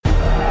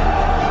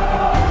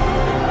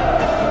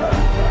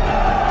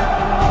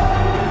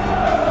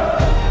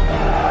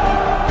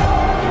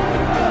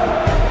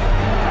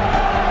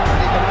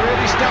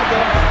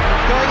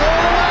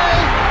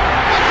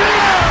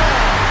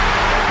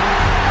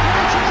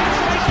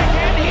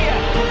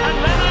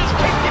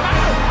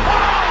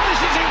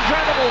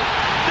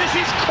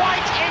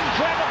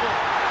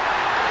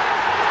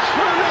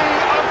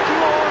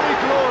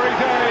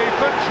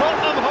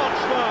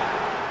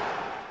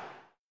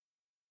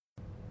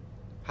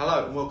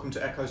Hello and welcome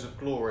to Echoes of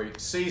Glory,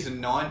 Season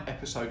 9,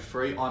 Episode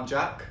 3. I'm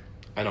Jack.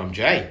 And I'm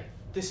Jay.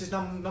 This is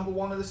number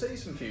one of the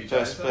season for you,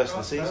 Jay. First of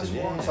the season,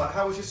 yeah. So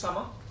how was your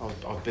summer?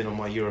 I've been on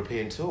my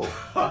European tour.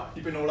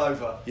 You've been all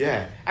over.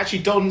 Yeah.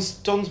 Actually,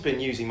 Don's been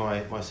using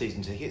my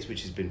season tickets,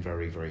 which has been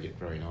very, very,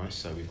 very nice.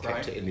 So we've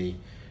kept it in the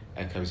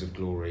Echoes of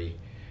Glory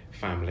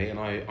family. And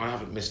I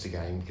haven't missed a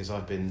game because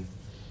I've been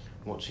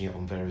watching it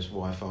on various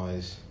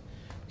Wi-Fis.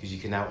 Because you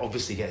can now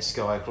obviously get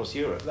Sky across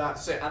Europe.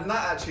 That's it. And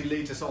that actually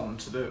leads us on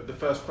to the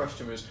first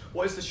question was,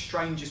 what is the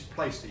strangest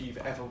place that you've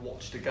ever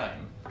watched a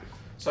game?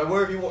 So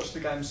where have you watched the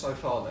game so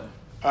far then?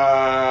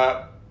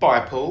 By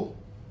a pool.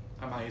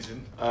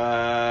 Amazing.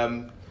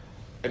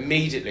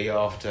 Immediately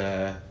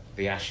after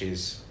the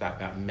Ashes,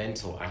 that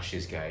mental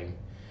Ashes game,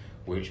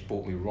 which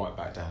brought me right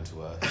back down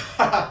to earth.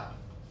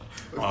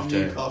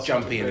 After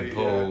jumping in the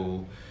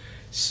pool,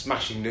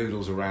 smashing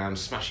noodles around,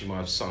 smashing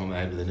my son on the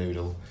head with a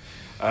noodle.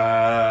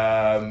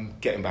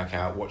 Getting back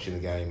out, watching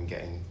the game,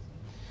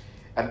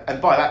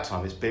 and by that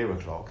time it's beer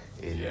o'clock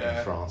in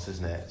France,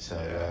 isn't it?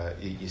 So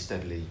you're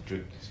steadily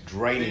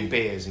draining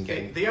beers and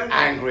getting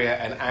angrier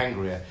and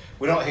angrier.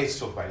 We're not here to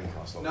talk about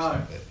Newcastle. No,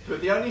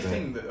 but the only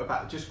thing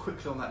about just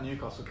quickly on that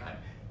Newcastle game,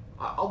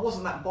 I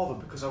wasn't that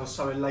bothered because I was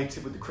so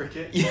elated with the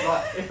cricket. Yeah.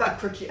 Like, if that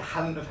cricket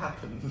hadn't have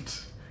happened,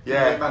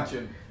 can you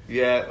imagine?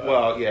 Yeah,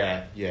 well,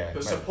 yeah.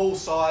 But so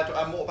poolside,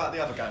 and what about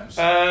the other games?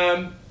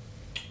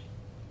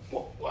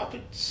 What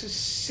happened to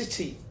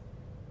City?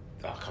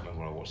 I can't remember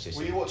when I watched City.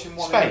 Were you watching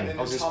one Spain? in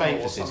I was in tunnel Spain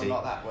or for something City.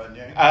 like that, weren't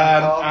you?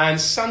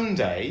 And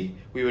Sunday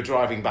we were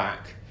driving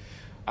back,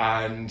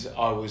 and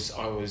I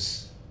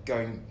was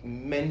going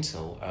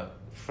mental at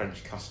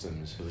French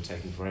customs who were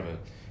taking forever,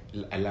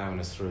 allowing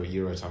us through a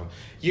Eurotunnel.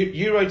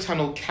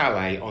 Eurotunnel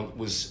Calais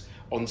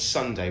on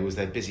Sunday was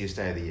their busiest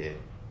day of the year.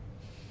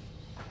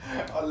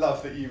 I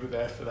love that you were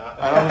there for that.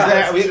 And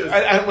I was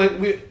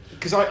there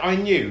because I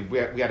knew we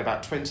had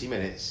about 20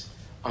 minutes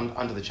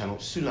under the channel,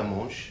 sous la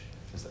Manche,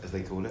 as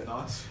they call it.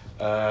 Nice.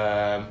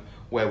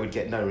 Where we'd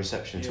get no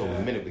reception at all. The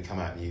minute we come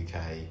out in the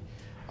UK,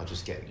 I'd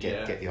just get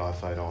the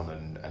iPhone on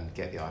and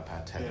get the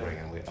iPad tethering,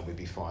 and we'd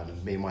be fine.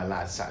 And me and my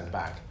lads sat in the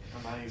back.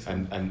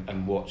 Amazing.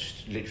 And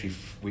watched, literally,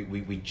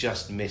 we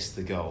just missed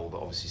the goal, but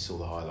obviously saw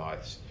the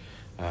highlights.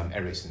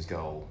 Eriksen's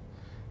goal.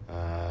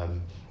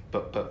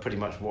 But pretty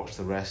much watched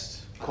the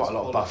rest. Quite a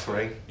lot of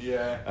buffering.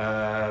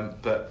 Yeah.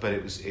 But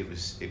it was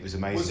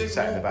amazing. Was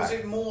sat in the back. Was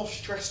it more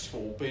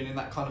stressful being in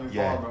that kind of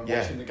environment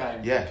watching the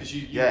game? Yeah. Because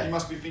you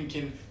must be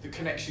thinking the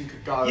connection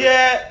could go.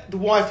 Yeah, the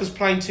wife was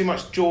playing too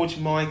much George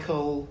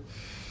Michael,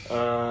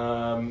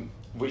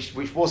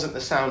 which wasn't the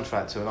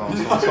soundtrack to an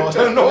Arsenal. So I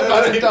don't know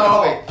about a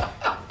derby.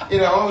 You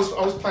know, I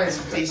was playing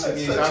some decent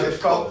music. Such a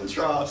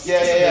contrast.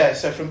 Yeah.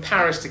 So from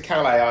Paris to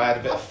Calais, I had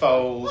a bit of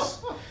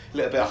Foals. A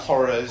little bit of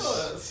horrors.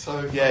 Oh, that's so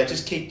funny. Yeah,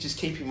 just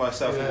keeping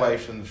myself away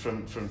from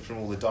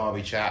all the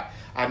derby chat.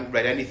 I hadn't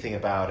read anything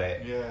about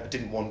it. Yeah. I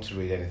didn't want to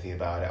read anything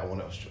about it. I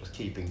was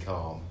keeping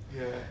calm.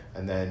 Yeah.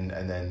 And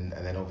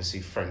then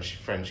obviously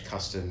French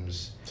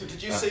customs. So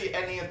did you see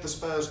any of the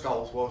Spurs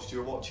goals whilst you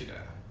were watching it?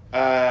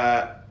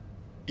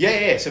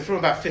 Yeah. So from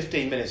about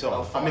 15 minutes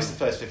on, I missed the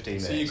first 15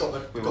 minutes. So you got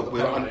the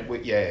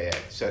penalty. Yeah.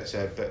 So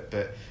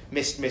but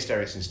missed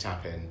Eriksen's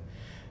tap in.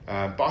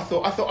 But I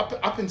thought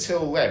up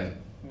until then,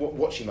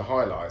 watching the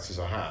highlights as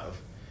I have,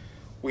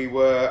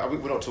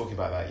 we're not talking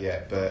about that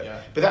yet, but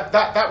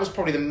that was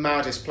probably the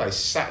maddest place.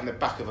 Sat in the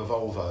back of a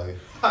Volvo,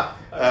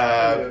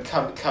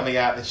 coming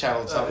out the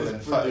Channel Tunnel in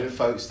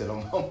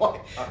Folkestone.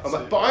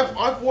 But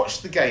I've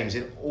watched the games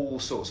in all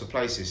sorts of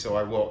places. So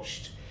I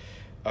watched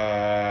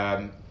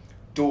Dortmund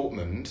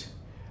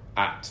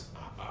at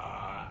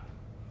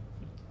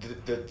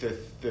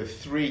the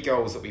 3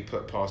 goals that we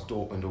put past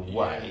Dortmund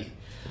away.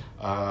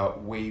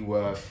 We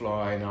were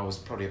flying. I was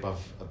probably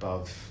above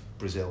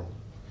Brazil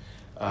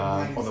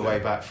on the way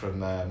back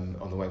from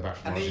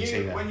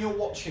Argentina. When you're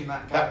watching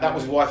that game, that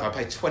was Wi-Fi. I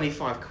paid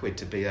 £25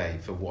 to BA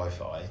for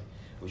Wi-Fi,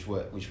 which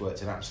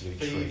worked an absolute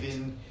treat.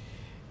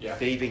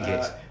 Thieving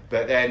it.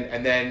 But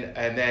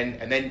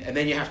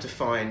then you have to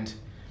find,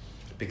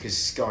 because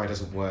Sky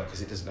doesn't work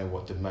because it doesn't know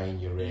what domain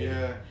you're in.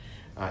 Yeah.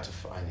 I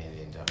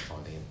nearly ended up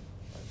finding him.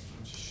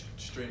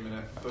 Streaming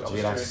it. I'll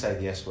be allowed to say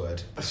the S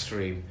word, the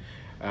stream.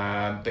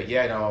 But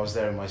I was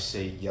there in my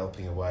seat,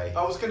 yelping away.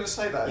 I was going to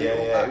say that.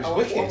 Yeah, it was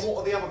wicked. What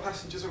are the other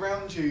passengers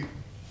around you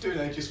doing?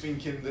 They just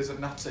thinking, there's a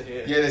nutter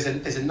here. Yeah, there's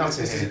a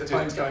nutter here. The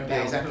plane's going down.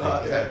 Yeah, exactly.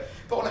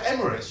 But on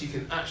Emirates, you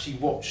can actually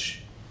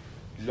watch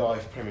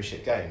live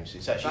Premiership games.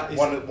 It's actually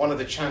one of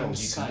the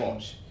channels you can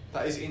watch.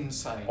 That is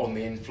insane. On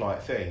the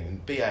in-flight thing.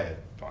 And BA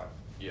are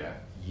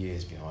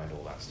years behind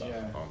all that stuff,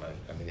 aren't they?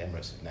 I mean,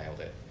 Emirates have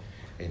nailed it.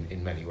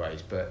 In many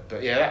ways, but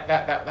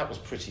that was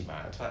pretty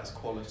mad. That's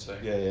quality.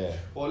 Yeah.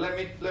 Well, let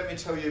me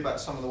tell you about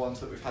some of the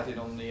ones that we've had in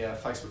on the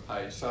Facebook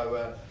page.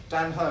 So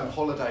Dan Hearn,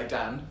 Holiday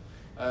Dan,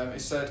 he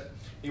said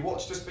he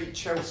watched us beat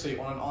Chelsea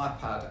on an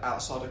iPad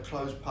outside a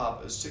closed pub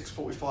at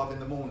 6:45 in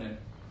the morning.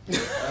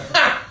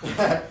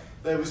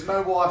 There was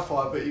no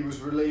Wi-Fi, but he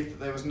was relieved that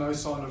there was no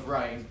sign of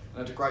rain and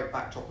had a great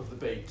backdrop of the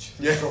beach.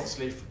 Yeah. Which is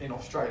obviously in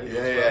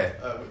Australia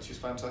which is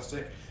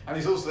fantastic. And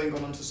he's also then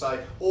gone on to say,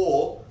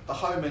 or the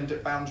home end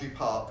at Boundary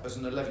Park as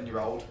an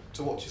 11-year-old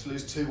to watch us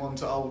lose 2-1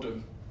 to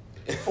Oldham.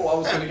 Thought I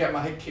was going to get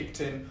my head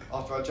kicked in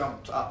after I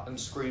jumped up and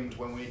screamed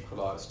when we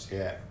equalised.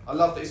 Yeah. I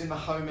love that he's in the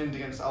home end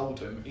against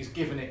Oldham. He's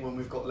given it when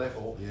we've got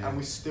level, and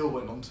we still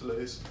went on to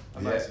lose.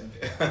 Amazing.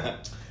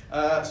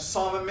 Yeah.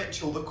 Simon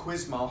Mitchell, the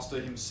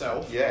quizmaster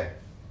himself. Yeah.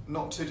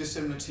 Not too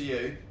dissimilar to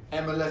you.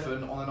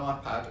 M11 on an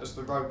iPad as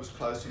the road was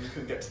closed and we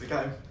couldn't get to the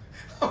game.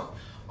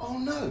 Oh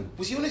no!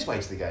 Was he on his way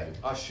to the game?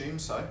 I assume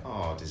so.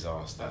 Oh,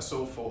 disaster. That's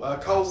awful.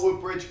 Cole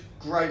Woodbridge,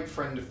 great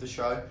friend of the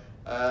show,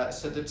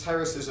 said the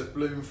terraces at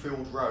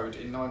Bloomfield Road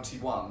in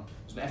 '91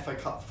 was an FA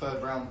Cup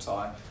third round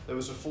tie. There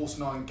was a force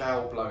 9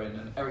 gale blowing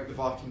and Eric the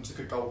Viking took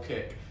a goal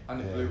kick and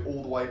it blew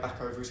all the way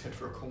back over his head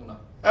for a corner.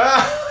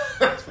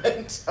 That's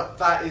mental.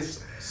 That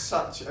is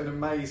such an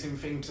amazing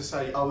thing to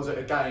say. I was at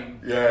a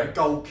game, Yeah. a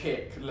goal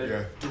kick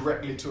led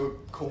directly to a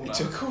corner.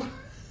 To a corner.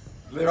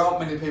 There aren't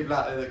many people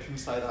out there that can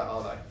say that,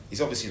 are they?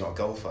 He's obviously not a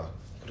golfer.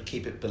 Got to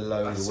keep it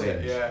below the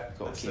wind.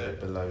 Got to keep it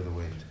below the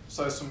wind.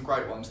 So some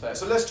great ones there.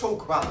 So let's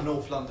talk about the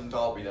North London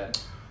derby then.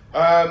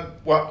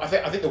 Well, I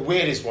think the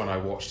weirdest one I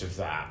watched of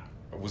that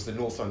was the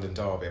North London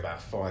derby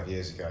about 5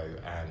 years ago,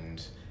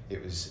 and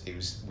it was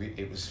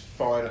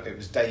fine. It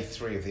was day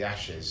 3 of the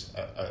Ashes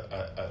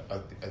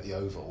at the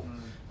Oval.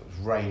 It was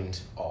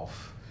rained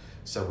off,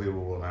 so we were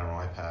all on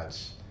our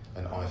iPads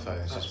and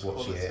iPhones just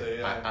watching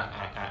it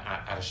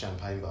at a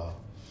champagne bar.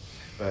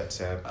 But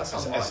that's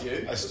unlike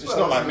you. It's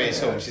not like me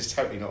at all. It's just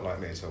totally not like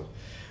me at all.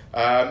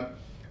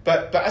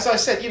 But as I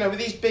said, with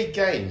these big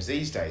games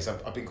these days,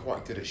 I've been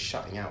quite good at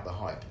shutting out the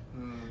hype,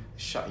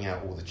 shutting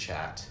out all the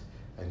chat,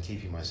 and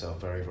keeping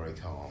myself very, very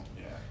calm.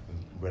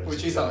 Yeah.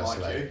 Which is unlike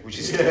you. Which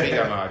is completely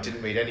unlike. I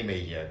didn't read any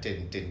media.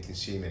 Didn't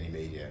consume any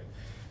media.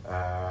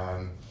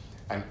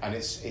 And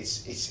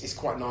it's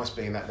quite nice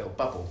being in that little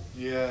bubble.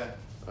 Yeah.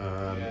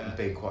 And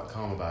being quite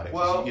calm about it.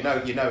 Well, you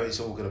know it's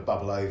all going to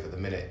bubble over the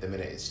minute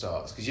it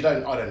starts, because I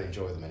don't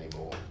enjoy them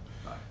anymore.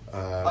 No.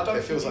 I don't.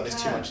 It feels like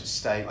there's too much at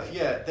stake.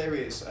 Yeah, there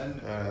is,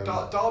 and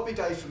Derby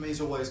Day for me is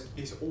always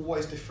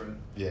different.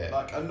 Yeah.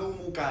 Like a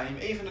normal game,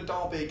 even a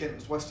derby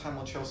against West Ham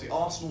or Chelsea,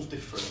 Arsenal's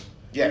different.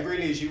 Yeah. It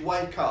really is. You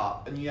wake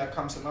up and you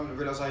come to a moment of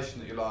realisation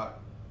that you're like,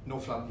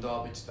 North London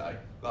derby today.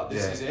 Like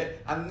this is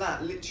it, and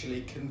that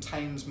literally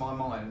contains my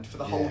mind for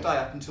the whole day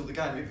up until the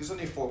game. If it was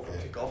only a 4 o'clock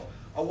kick-off,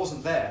 I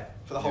wasn't there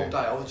for the whole day.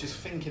 I was just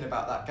thinking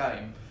about that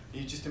game.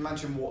 You just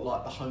imagine what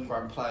like the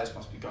homegrown players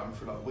must be going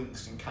through. Like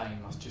Winks and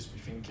Kane must just be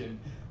thinking,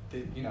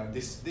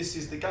 this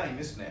is the game,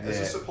 isn't it? As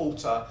a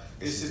supporter,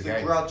 this is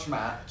the grudge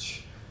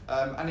match,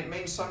 and it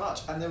means so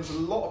much. And there was a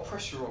lot of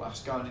pressure on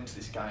us going into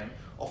this game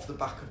off the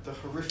back of the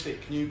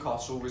horrific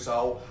Newcastle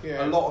result.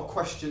 A lot of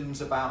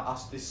questions about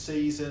us this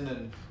season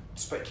and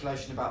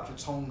speculation about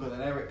Vertonghen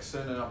and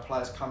Ericsson and our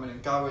players coming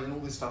and going and all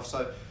this stuff.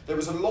 So there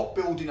was a lot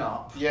building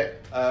up. Yeah.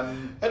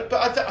 But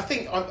I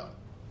think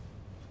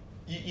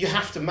you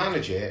have to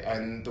manage it,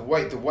 and the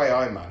way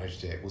I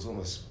managed it was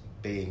almost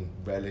being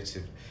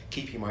relative,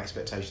 keeping my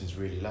expectations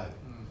really low.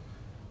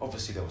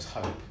 Obviously there was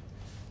hope,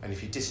 and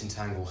if you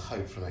disentangle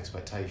hope from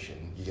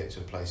expectation, you get to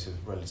a place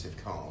of relative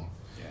calm.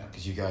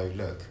 Because you go,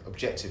 look,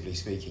 objectively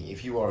speaking,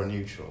 if you are a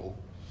neutral,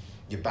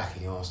 you're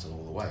backing Arsenal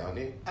all the way, aren't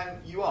you?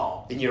 And you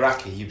are. In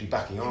Iraqi, you'd be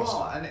backing Arsenal.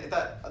 You are,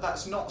 and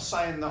that's not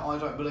saying that I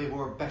don't believe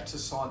we're a better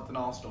side than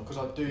Arsenal, because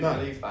I do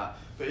believe that.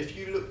 But if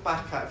you look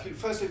back at,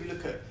 if you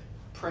look at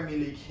Premier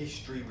League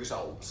history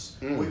results,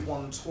 we've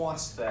won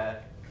twice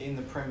there in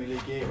the Premier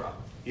League era.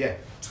 Yeah.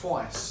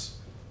 Twice,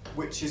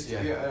 which is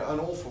an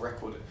awful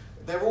record.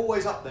 They're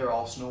always up there,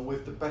 Arsenal,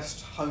 with the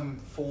best home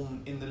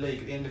form in the league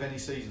at the end of any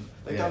season.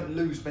 They don't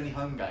lose many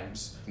home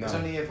games. No.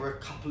 There's only ever a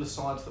couple of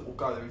sides that will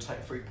go there and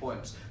take 3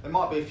 points. There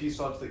might be a few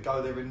sides that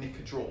go there and nick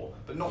a draw,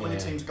 but not many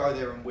teams go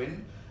there and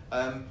win.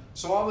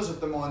 So I was of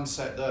the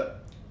mindset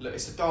that, look,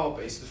 it's a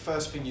derby, so the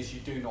first thing is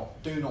you do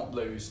not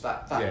lose.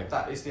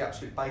 That is the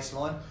absolute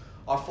baseline.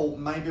 I thought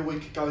maybe we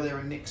could go there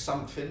and nick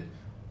something.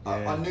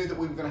 I knew that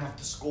we were going to have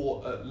to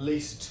score at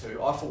least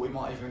 2. I thought we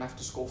might even have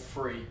to score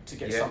 3 to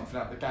get something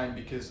out of the game,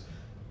 because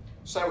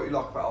say what you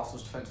like about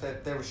Arsenal's defence,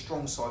 they're a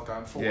strong side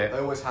going forward. They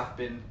always have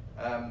been,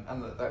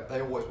 and they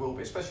always will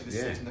be, especially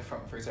this season. Their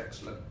front three is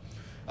excellent.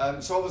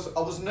 So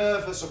I was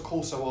nervous, of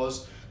course I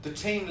was. The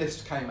team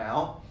list came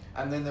out,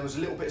 and then there was a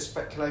little bit of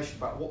speculation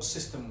about what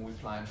system were we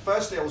playing.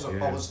 Firstly, I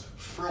was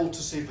thrilled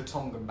to see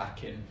Vertonghen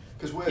back in,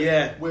 because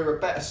we're a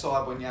better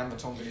side when Jan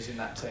Vertonghen is in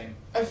that team.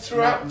 And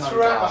throughout the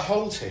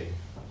whole team.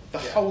 The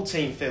whole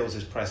team feels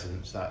his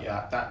presence,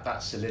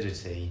 that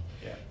solidity.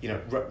 Yeah.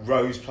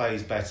 Rose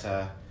plays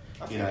better.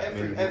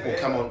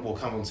 We'll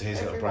come on to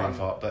his little brain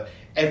fart, but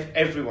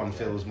everyone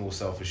feels more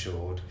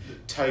self-assured.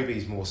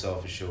 Toby's more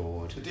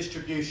self-assured. The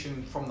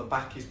distribution from the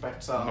back is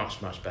better.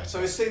 Much better. So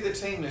you see the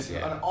team list,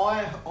 and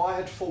I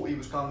had thought he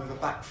was going with a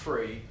back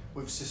 3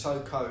 with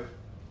Sissoko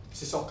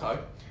as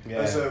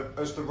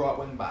the right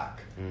wing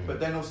back. But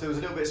then also there was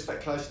a little bit of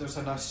speculation. They were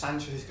saying no,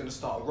 Sanchez is going to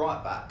start a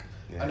right back.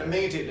 And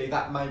immediately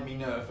that made me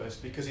nervous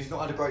because he's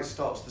not had a great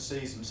start to the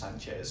season,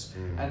 Sanchez,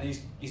 and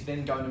he's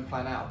then going and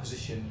playing out of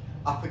position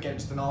up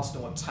against an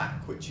Arsenal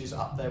attack which is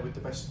up there with the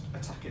best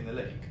attack in the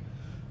league.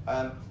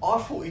 I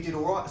thought he did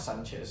all right,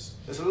 Sanchez.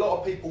 There's a lot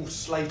of people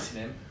slating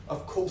him.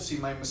 Of course he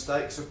made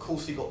mistakes, of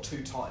course he got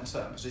too tight in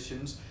certain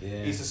positions.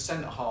 He's a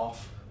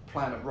centre-half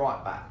playing at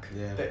right-back,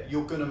 that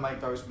you're going to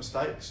make those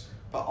mistakes.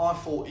 But I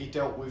thought he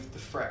dealt with the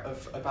threat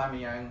of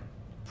Aubameyang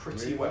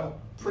pretty well.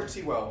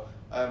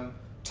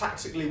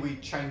 Tactically, we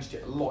changed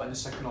it a lot in the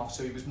second half,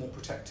 so he was more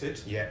protected.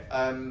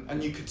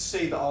 And you could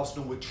see that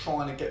Arsenal were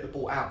trying to get the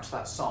ball out to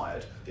that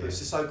side. But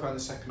Sissoko in the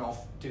second half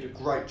did a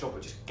great job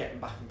of just getting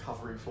back and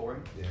covering for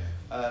him.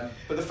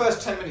 But the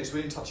first 10 minutes,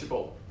 we didn't touch a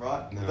ball,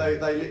 right? No.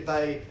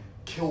 They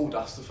killed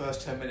us the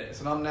first 10 minutes.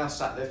 And I'm now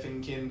sat there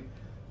thinking,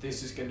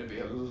 this is going to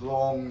be a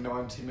long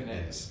 90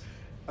 minutes.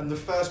 And the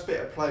first bit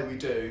of play we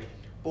do,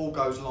 ball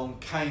goes long,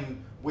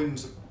 Kane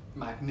wins a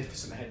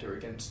magnificent header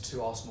against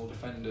 2 Arsenal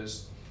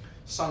defenders.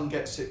 Son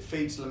gets it,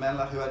 feeds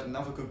Lamela, who had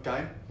another good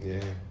game.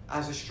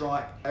 As a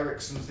strike,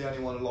 Eriksen's the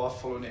only one alive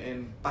following it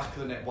in, back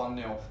of the net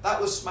 1-0. That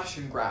was smash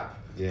and grab.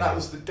 That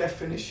was the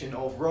definition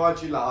of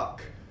ride your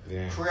luck,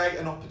 create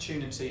an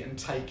opportunity and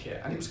take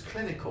it. And it was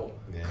clinical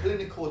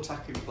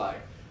attacking play.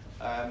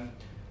 And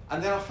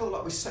then I felt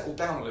like we settled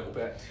down a little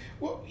bit.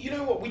 Well, you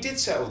know what, we did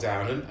settle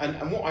down,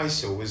 and what I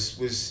saw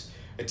was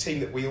a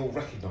team that we all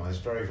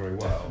recognised very, very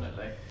well.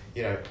 Definitely.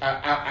 You know,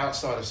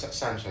 outside of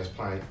Sanchez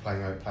playing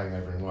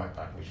over in right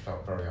back, which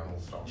felt very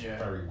unorthodox,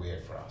 very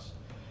weird for us.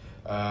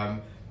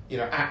 You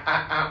know,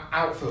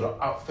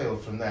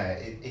 outfield from there,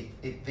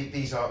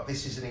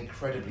 this is an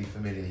incredibly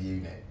familiar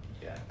unit.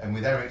 And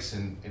with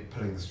Eriksen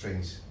pulling the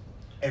strings,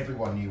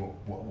 everyone knew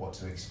what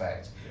to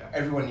expect.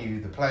 Everyone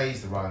knew the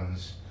plays, the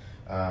runs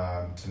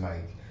to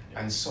make,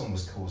 and Son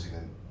was causing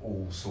them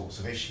all sorts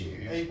of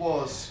issues. He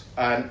was,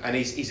 and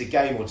he's a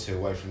game or two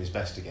away from his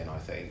best again. I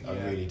think I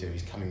really do.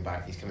 He's coming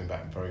back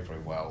very, very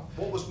well.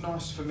 What was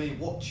nice for me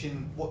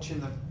watching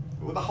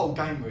the whole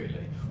game,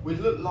 really, we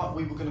looked like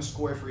we were going to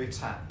score every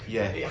attack.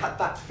 It had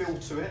that feel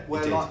to it,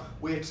 where like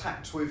we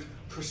attacked with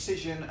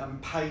precision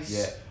and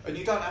pace, and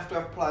you don't have to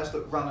have players that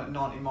run at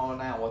 90 mile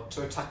an hour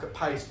to attack at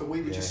pace, but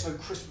we were just so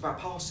crisp about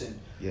passing,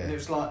 and it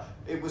was like,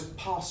 it was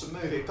pass and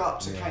move, it got up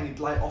to Kane, he'd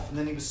lay it off, and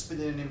then he was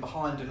spinning in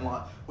behind, and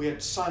like, we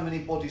had so many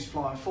bodies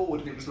flying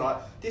forward, and it was like,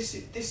 this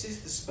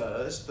is the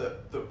Spurs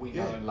that we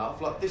know and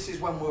love, like, this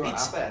is when we're at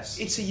our best.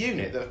 It's a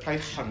unit that have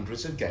played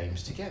hundreds of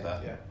games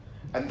together.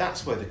 And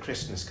that's where the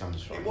crispness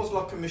comes from. It was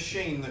like a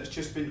machine that's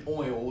just been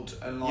oiled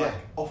and like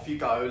off you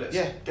go. Let's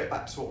get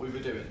back to what we were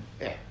doing.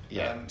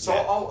 So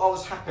I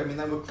was happy. I mean,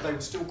 they were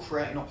still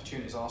creating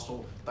opportunities.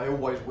 Arsenal, they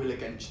always will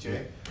against you.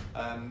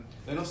 Then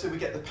obviously we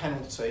get the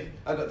penalty,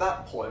 and at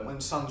that point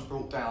when Son's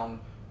brought down,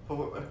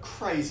 a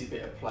crazy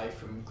bit of play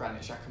from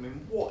Granit Xhaka. I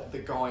mean, what the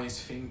guy is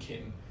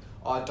thinking,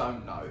 I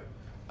don't know.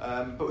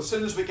 But as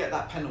soon as we get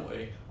that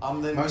penalty,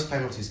 I'm then most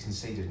penalties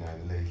conceded now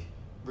in the league.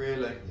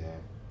 Really?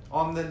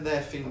 I'm then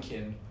there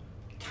thinking,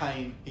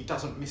 Kane, he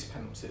doesn't miss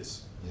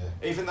penalties.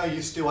 Even though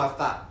you still have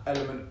that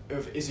element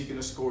of, is he going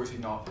to score, is he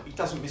not? He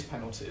doesn't miss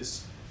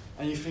penalties.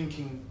 And you're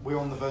thinking, we're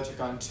on the verge of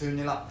going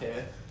 2-0 up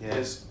here.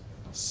 There's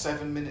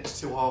 7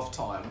 minutes till half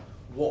time.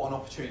 What an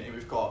opportunity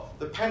we've got.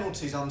 The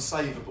penalty's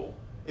unsavable.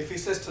 If he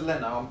says to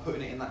Leno, I'm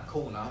putting it in that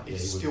corner, he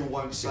still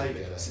won't save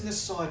it. It's in the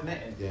side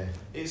netting.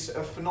 It's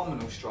a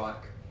phenomenal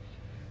strike.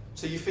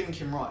 So you're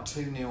thinking, right,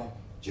 2-0.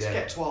 Just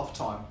get to half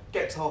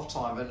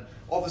time, and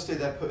obviously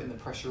they're putting the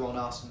pressure on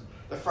us. And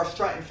the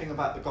frustrating thing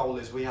about the goal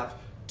is we have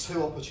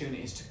 2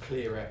 opportunities to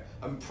clear it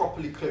and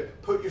properly clear.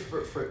 Put your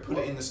foot through it, put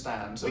it in the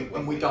stands,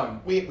 and we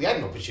don't. We had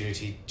an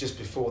opportunity just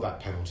before that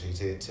penalty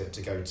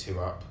to go 2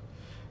 up,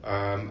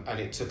 and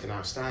it took an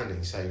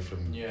outstanding save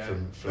from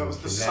that was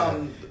the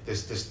Son. The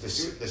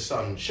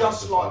Son,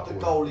 just like the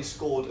goal he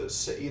scored at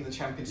City in the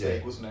Champions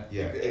League, wasn't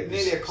it? It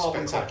nearly a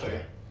carbon copy.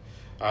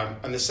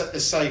 And the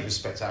save was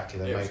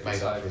spectacular,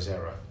 made up for his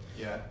error.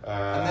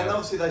 And then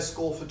obviously they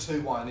score for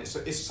 2-1.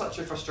 It's such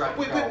a frustrating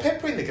goal. We're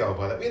peppering the goal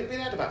by that. We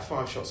had about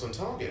 5 shots on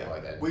target by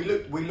then. We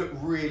looked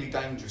really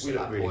dangerous. We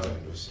looked really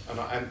dangerous,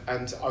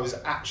 and I was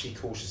actually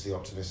cautiously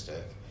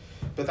optimistic.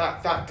 But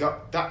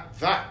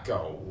that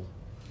goal,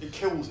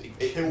 it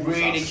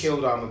really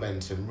killed our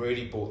momentum.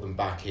 Really brought them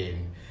back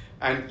in.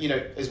 And you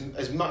know,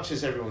 as much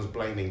as everyone's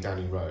blaming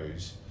Danny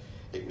Rose,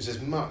 it was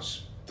as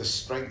much the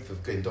strength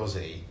of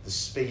Guendouzi, the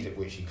speed at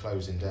which he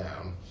closed him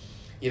down.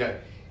 You know,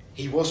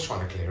 he was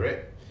trying to clear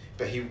it,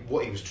 but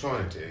what he was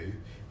trying to do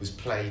was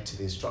play to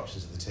the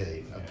instructions of the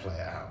team and play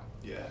it out.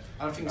 And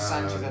I think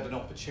Sanchez had an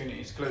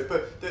opportunity to clear it.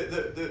 But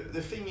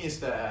the thing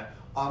is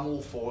I'm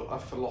all for a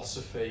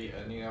philosophy,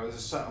 and you know, there's a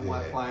certain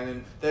way of playing,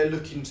 and they're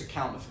looking to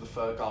counter for the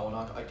third goal, and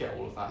I get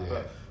all of that.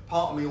 But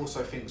part of me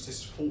also thinks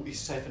this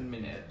 47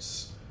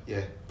 minutes,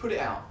 put it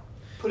out.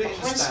 Put it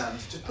in the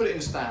stands. Just put it in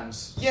the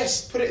stands.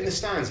 Yes, put it in the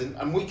stands,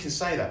 and we can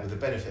say that with the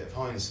benefit of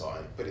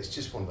hindsight, but it's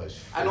just one of those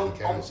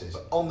occurrences.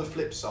 On the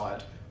flip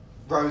side,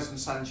 Rose and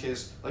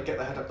Sanchez, they get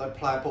their head up, they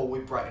play a ball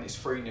with Brighton, and it's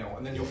 3-0,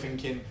 and then you're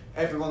thinking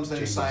everyone's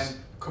then saying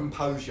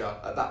composure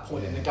at that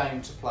point in the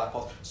game to play a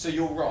pass. So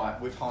you're right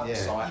with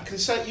hindsight.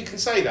 You can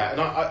say that,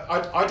 and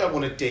I don't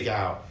want to dig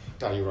out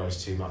Danny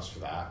Rose too much for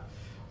that.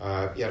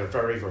 He had a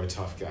very, very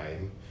tough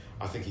game.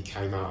 I think he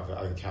came out of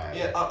it okay.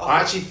 Yeah, I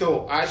actually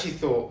thought.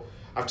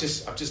 I've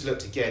just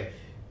looked again.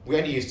 We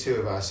only used 2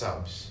 of our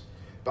subs,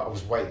 but I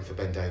was waiting for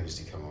Ben Davies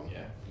to come on.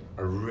 Yeah.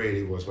 I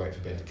really was waiting for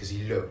Ben because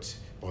he looked.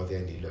 By the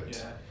end, he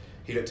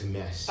looked a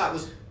mess. That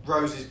was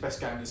Rose's best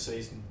game of the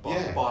season by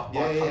a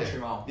country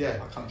mile. Yeah.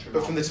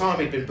 But from the time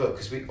he'd been booked,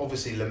 because we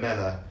obviously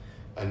Lamela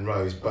and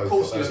Rose both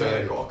got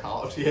a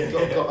card.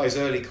 Got those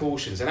early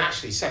cautions, and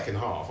actually second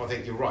half, I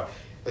think you're right.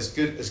 As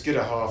good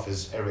a half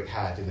as Eric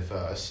had in the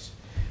first.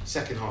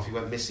 Second half, he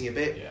went missing a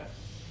bit. Yeah.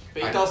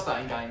 But he does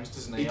that in games,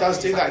 doesn't he? He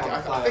does do that.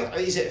 I think,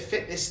 is it a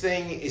fitness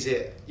thing? Is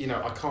it,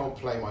 I can't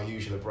play my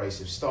usual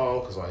abrasive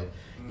style because I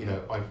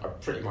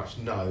pretty much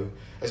know,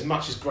 as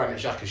much as Granit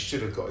Xhaka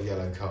should have got a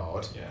yellow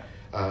card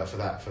for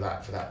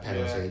that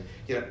penalty.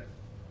 Yeah.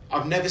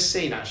 I've never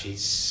seen actually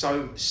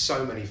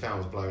so many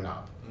fouls blown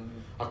up.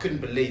 I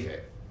couldn't believe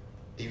it.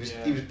 He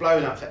was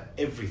blown up for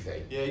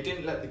everything. Yeah, he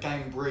didn't let the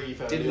game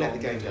breathe. Didn't let the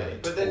game go.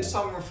 But then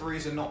some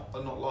referees are not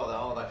like that,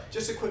 are they?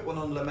 Just a quick one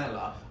on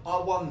Lamela. I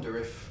wonder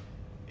if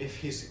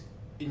his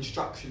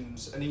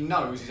instructions, and he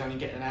knows he's only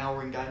getting an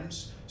hour in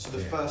games, so the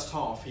first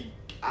half he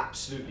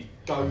absolutely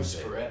goes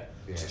for it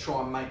to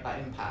try and make that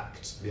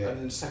impact, and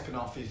then the second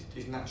half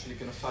he's naturally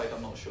going to fade.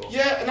 I'm not sure.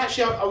 Yeah, and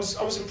actually I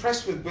was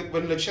impressed with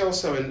when Lo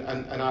Celso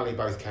and Ali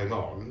both came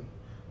on.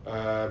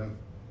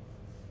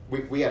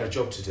 We had a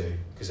job to do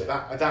because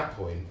at that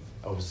point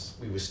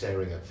we were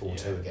staring at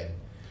 4-2 again.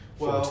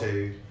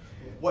 4-2.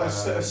 Well,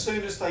 as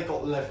soon as they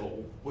got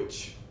level,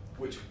 which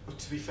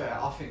to be fair,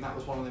 I think that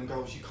was one of them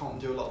goals you can't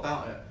do a lot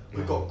about it.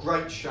 We've got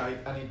great shape,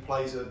 and he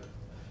plays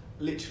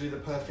literally the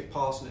perfect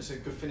pass, and it's a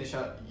good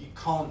finisher. You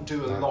can't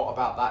do a lot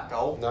about that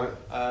goal. No.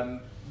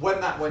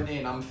 When that went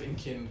in, I'm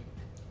thinking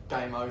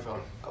game over,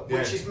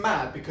 which is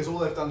mad because all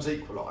they've done is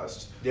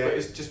equalised. Yeah. But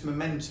it's just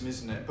momentum,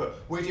 isn't it? But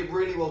we did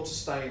really well to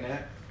stay in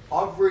it.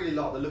 I really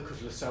like the look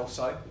of Lo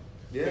Celso.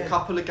 Yeah. A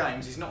couple of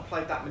games, he's not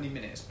played that many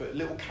minutes, but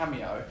little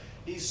cameo.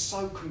 He's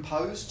so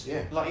composed.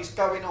 Yeah. Like he's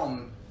going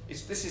on.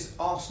 This is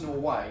Arsenal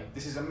away.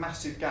 This is a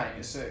massive game.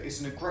 It's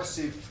an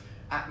aggressive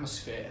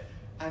atmosphere,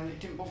 and it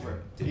didn't bother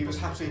him. He was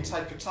happy to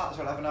take a touch.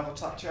 I'll have another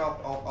touch.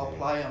 I'll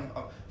play.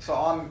 So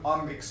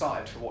I'm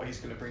excited for what he's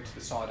going to bring to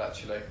the side.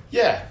 Actually.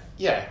 Yeah,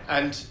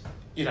 and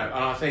and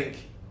I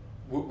think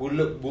we'll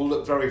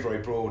look very, very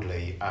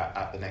broadly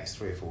at the next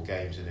 3 or 4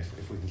 games, and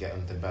if we can get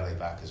Ndombele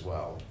back as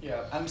well.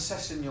 Yeah, and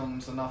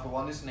Sessegnon's another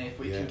one, isn't he? If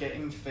we can get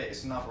him fit,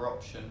 it's another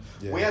option.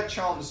 Yeah. We had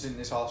chances in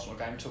this Arsenal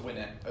game to win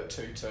it at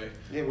 2-2.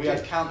 Yeah, we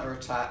had counter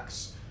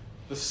attacks.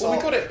 Well,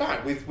 we got it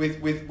back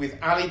with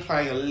Ali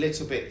playing a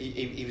little bit.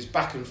 He was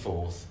back and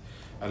forth,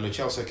 and Lo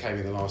Celso came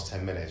in the last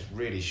 10 minutes,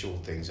 really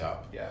shored things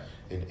up. Yeah.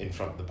 In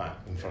front of the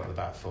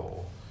back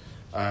four.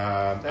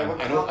 And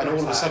all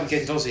of a sudden,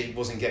 Guendouzi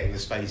wasn't getting the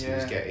space he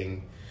was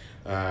getting,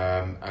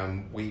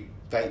 and we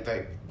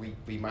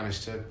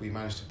managed to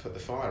put the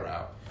fire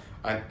out,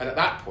 and at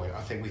that point,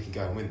 I think we can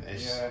go and win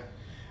this.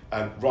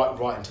 Yeah.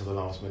 Right until the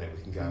last minute,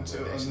 we can go and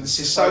win this. And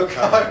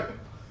Sissoko.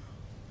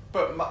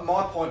 But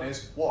my point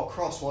is, what a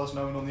cross was,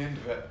 no one on the end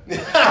of it.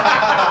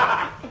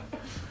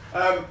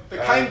 The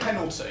Kane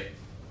penalty.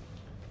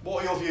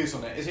 What are your views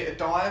on it? Is it a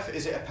dive?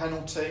 Is it a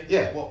penalty?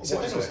 Yeah, it's a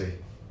penalty.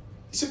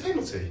 It's a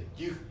penalty.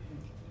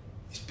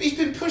 He's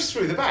been pushed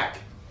through the back.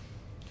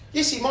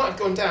 Yes, he might have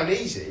gone down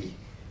easy,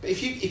 but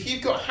if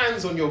you've got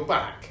hands on your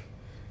back,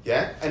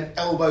 and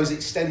elbows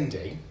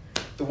extending,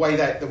 the way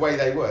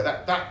they were,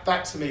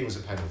 that to me was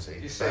a penalty.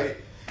 You see,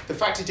 the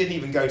fact it didn't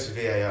even go to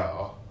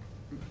VAR.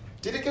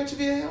 Did it go to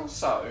VAR?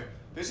 So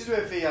this is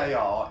where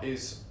VAR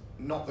is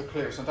not the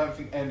clearest. I don't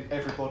think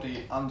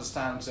everybody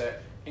understands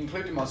it,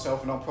 including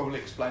myself, and I'll probably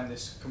explain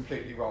this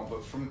completely wrong.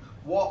 But from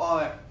what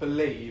I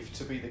believe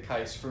to be the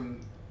case from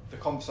the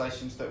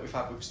conversations that we've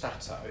had with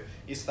Stato,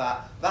 is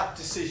that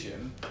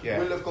decision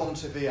will have gone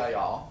to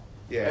VAR.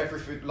 Yeah.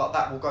 Everything like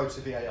that will go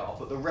to VAR,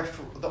 but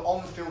the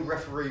on-field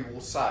referee will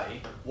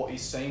say what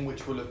he's seen,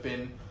 which will have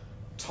been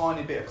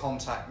tiny bit of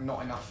contact,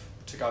 not enough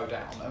to go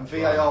down, and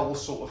VAR will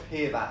sort of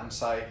hear that and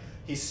say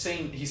he's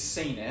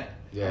seen it,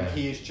 and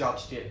he has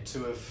judged it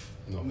to have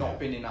not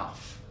been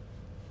enough,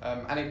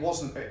 and it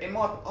wasn't.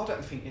 I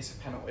don't think it's a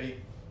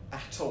penalty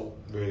at all.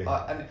 Really,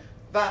 and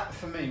that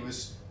for me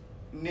was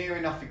near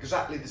enough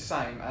exactly the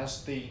same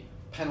as the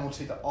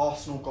penalty that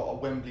Arsenal got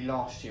at Wembley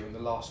last year in the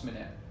last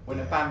minute when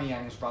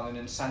Aubameyang's running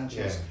and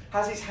Sanchez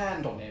has his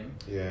hand on him.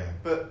 Yeah.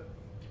 But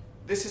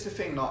this is the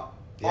thing, like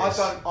yes.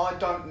 I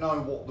don't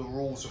know what the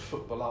rules of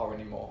football are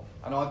anymore,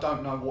 and I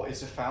don't know what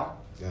is a foul.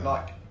 Yeah.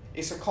 Like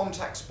it's a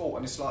contact sport,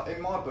 and it's like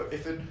in my book,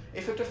 if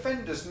a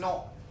defender's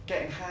not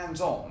getting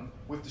hands on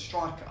with the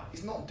striker,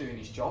 he's not doing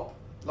his job.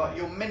 Like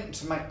you're meant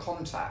to make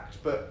contact,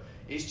 but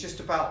it's just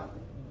about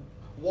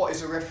what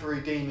is a referee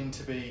deeming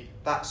to be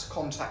that's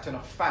contact and a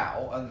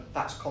foul, and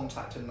that's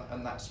contact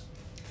and that's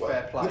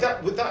fair play.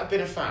 Would that have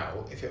been a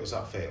foul if it was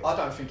upfield? I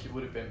don't think it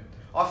would have been.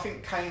 I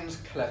think Kane's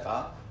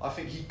clever. I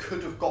think he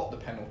could have got the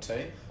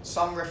penalty.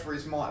 Some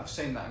referees might have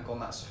seen that and gone,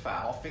 that's a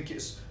foul. I think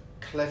it's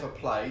clever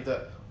play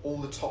that all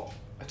the top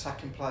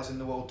attacking players in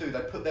the world do. They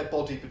put their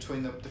body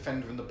between the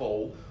defender and the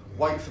ball,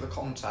 wait for the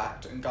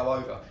contact and go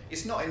over.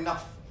 It's not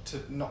enough to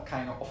knock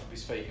Kane off of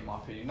his feet, in my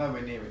opinion.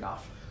 Nowhere near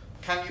enough.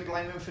 Can you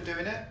blame him for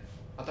doing it?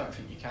 I don't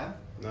think you can.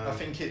 No. I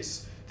think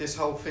it's this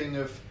whole thing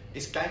of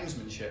it's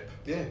gamesmanship.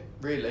 Yeah.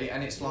 Really,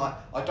 and it's like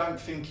I don't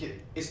think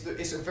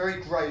it's a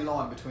very grey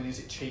line between is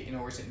it cheating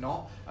or is it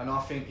not, and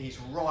I think he's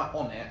right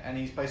on it, and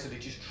he's basically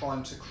just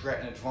trying to create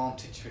an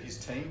advantage for his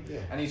team,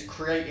 and he's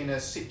creating a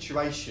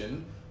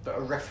situation that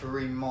a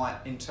referee might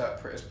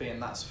interpret as being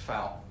that's a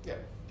foul. Yeah.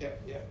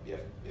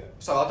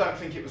 So I don't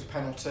think it was a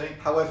penalty.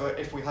 However,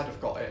 if we had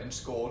have got it and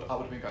scored, I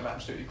would have been going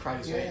absolutely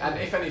crazy. And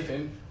if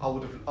anything, I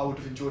would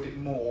have enjoyed it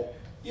more.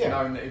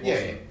 Knowing that it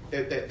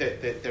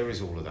wasn't. There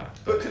is all of that.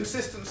 But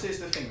consistency is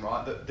the thing,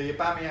 right? That the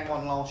Aubameyang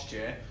one last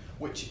year,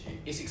 which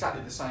is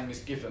exactly the same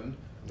as given,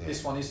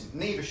 this one isn't.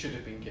 Neither should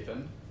have been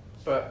given,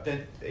 but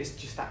then it's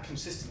just that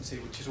consistency,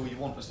 which is all you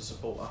want as a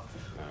supporter.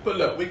 But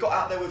look, we got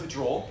out there with a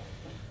draw,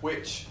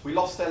 which we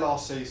lost there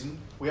last season.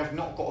 We have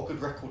not got a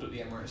good record at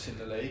the Emirates in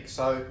the league,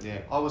 so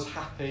I was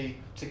happy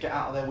to get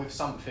out of there with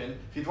something.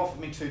 If you'd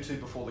offered me 2-2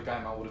 before the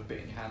game, I would have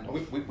bitten your hand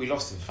off. We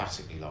lost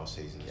emphatically last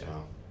season as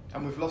well.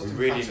 And we've lost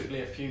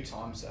emphatically a few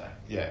times there.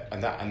 Yeah,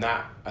 and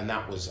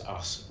that was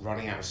us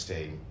running out of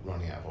steam,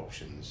 running out of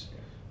options,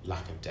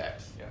 lack of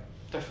depth. Yeah,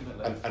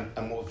 definitely.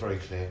 And what was very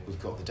clear,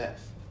 we've got the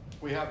depth.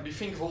 We have. You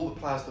think of all the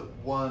players that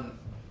weren't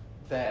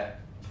there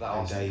for that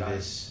Arsenal game.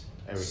 Davis,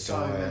 Eric so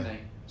Dyer. many.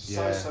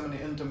 So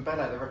many. And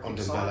Dembele, the record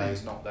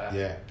signing's not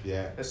there.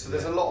 There's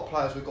a lot of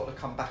players we've got to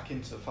come back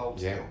into the fold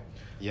still.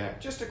 Yeah.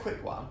 Just a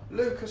quick one.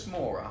 Lucas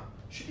Moura,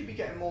 should he be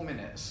getting more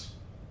minutes?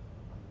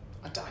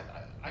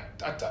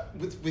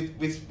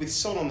 With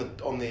Son on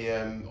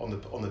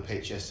the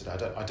pitch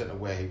yesterday, I don't know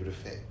where he would have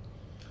fit.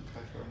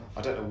 Okay, fair enough.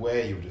 I don't know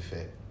where he would have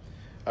fit.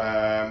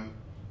 And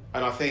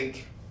I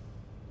think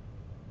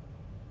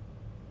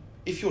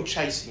if you're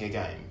chasing a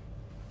game,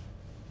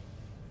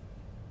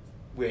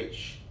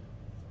 which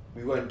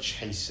we weren't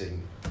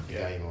chasing a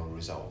game or a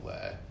result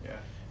there,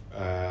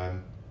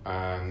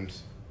 and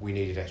we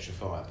needed extra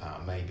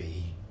firepower, maybe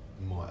he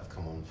might have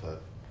come on for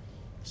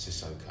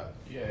Sissoko.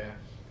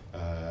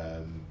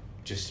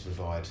 Just to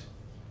provide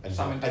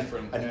something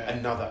different,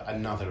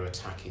 another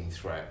attacking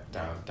threat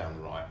down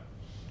the right.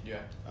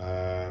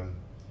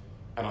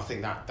 And I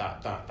think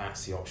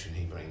that's the option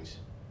he brings.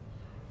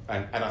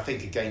 And I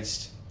think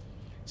against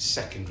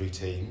secondary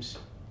teams,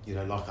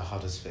 like a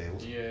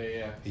Huddersfield,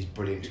 he's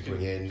brilliant to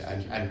bring in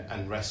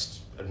and rest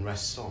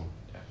on.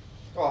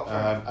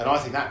 And I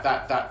think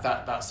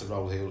that's the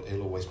role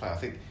he'll always play. I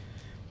think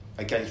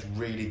against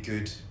really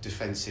good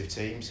defensive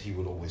teams, he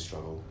will always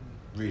struggle.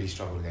 Really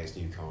struggled against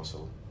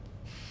Newcastle.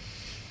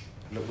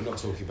 Look, we're not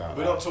talking about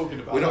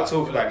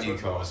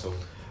Newcastle.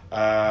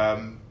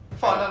 Fine,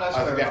 I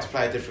think we have to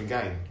play a different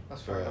game.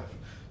 That's fair enough.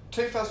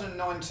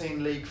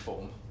 2019 league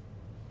form.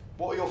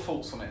 What are your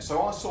thoughts on it?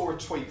 So I saw a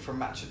tweet from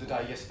Match of the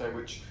Day yesterday,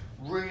 which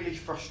really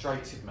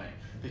frustrated me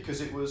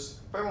because it was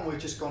everyone we've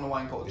just gone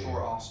away and got a draw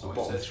at Arsenal.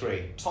 Bottom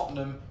three.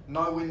 Tottenham,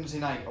 no wins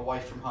in 8 away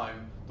from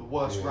home, the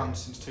worst run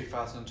since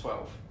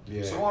 2012.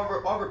 So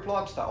I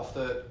replied to that off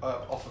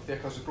of the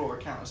Echoes of Glory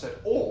account and said,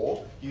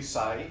 or you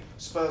say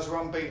Spurs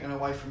are unbeaten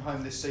away from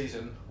home this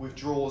season with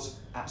draws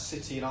at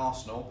City and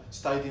Arsenal,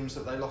 stadiums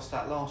that they lost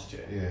at last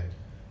year.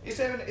 Is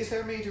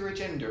there a media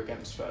agenda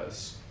against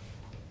Spurs?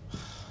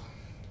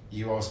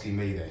 You asking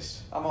me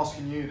this? I'm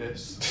asking you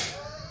this.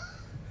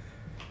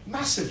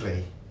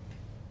 Massively.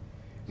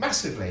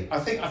 I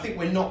think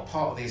we're not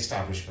part of the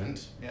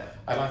establishment.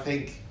 And I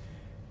think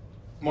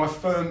my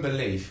firm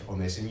belief on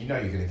this, and you're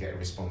going to get a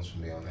response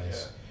from me on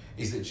this,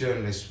 is that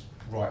journalists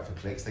write for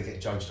clicks, they get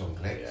judged on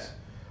clicks.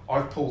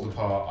 I've pulled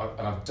apart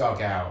and I've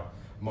dug out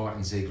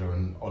Martin Ziegler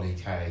and Ollie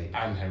Kay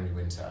and Henry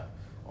Winter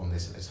on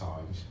this at the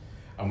Times,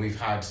 and we've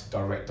had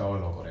direct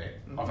dialogue on it.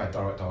 I've had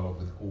direct dialogue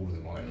with all of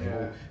them on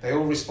it. They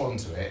all respond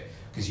to it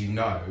because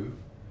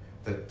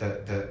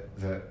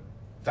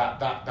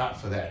that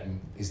for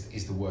them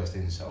is the worst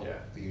insult,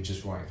 that you're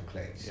just writing for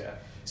clicks.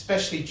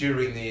 Especially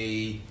during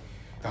the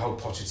whole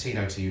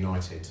Pochettino to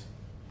United,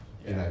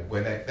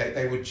 where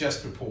they were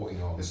just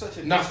reporting on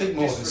nothing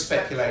more than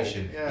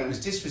speculation. It was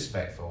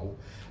disrespectful,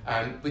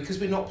 and because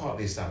we're not part of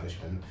the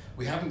establishment,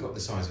 we haven't got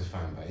the size of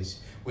fan base.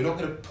 We're not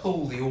going to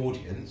pull the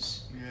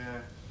audience.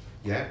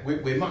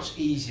 We're much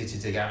easier to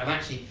dig out. And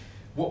actually,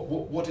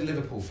 what do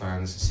Liverpool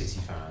fans, City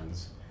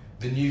fans,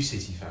 the new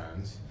City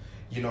fans,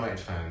 United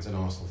fans, and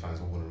Arsenal fans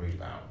all want to read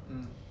about?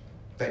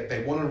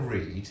 They want to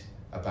read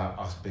about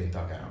us being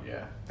dug out.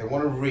 They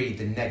want to read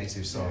the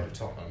negative side of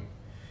Tottenham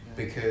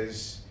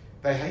because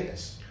they hate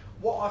us.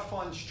 What I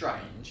find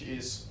strange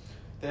is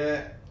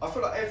I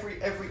feel like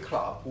every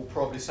club will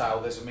probably say,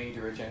 oh, there's a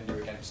media agenda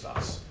against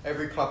us.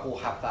 Every club will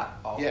have that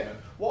argument.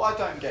 What I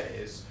don't get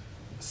is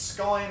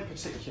Sky in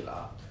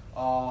particular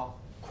are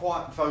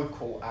quite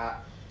vocal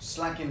at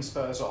slagging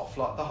Spurs off.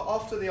 Like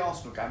after the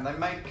Arsenal game, they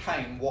made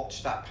Kane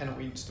watch that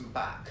penalty incident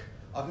back.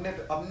 I've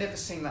never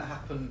seen that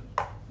happen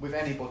with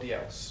anybody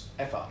else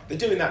ever. They're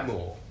doing that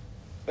more.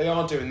 They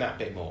are doing that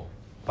bit more.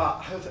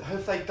 But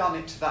have they done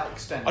it to that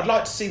extent? I'd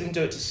like to see them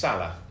do it to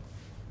Salah.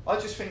 I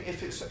just think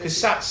because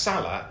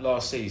Salah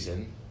last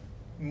season,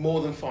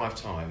 more than 5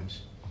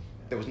 times,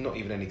 there was not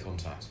even any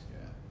contact.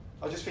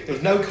 I just think there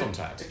was no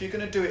contact. If you're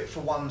going to do it for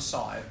one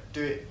side,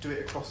 do it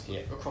across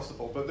the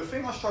board. But the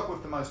thing I struggle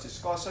with the most is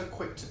Sky's so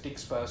quick to dig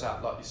Spurs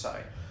out, like you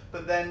say.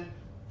 But then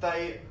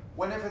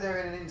whenever they're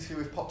in an interview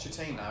with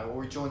Pochettino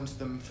or he joins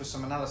them for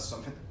some analysis or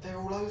something, they're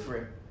all over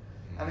him.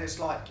 And it's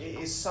like, it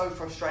is so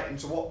frustrating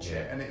to watch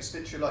it, and it's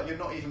literally like, you're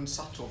not even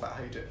subtle about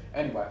how you do it.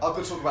 Anyway, I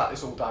could talk about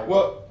this all day.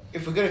 Well,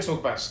 if we're going to talk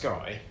about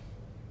Sky,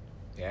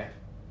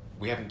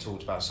 we haven't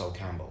talked about Sol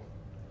Campbell.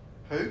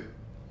 Who?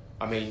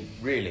 I mean,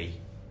 really.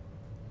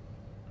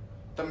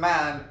 The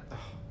man...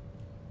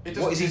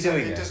 What is he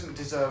doing there? He doesn't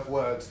deserve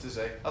words, does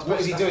he?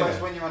 What is he doing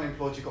there? When you're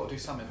unemployed, you've got to do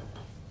something.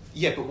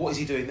 Yeah, but what is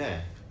he doing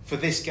there? For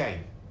this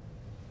game?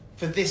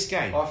 For this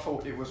game? I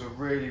thought it was a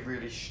really,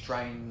 really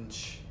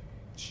strange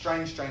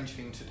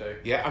thing to do.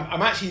 Yeah,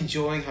 I'm actually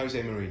enjoying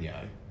Jose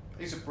Mourinho.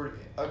 He's a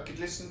brilliant... I could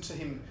listen to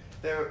him.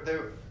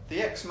 They're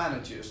the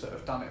ex-managers that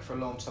have done it for a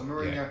long time,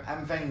 Mourinho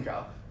and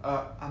Wenger.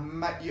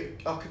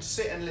 I could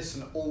sit and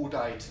listen all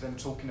day to them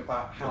talking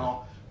about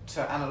how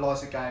to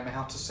analyse a game and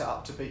how to set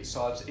up to beat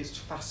sides. It's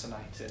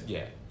fascinating.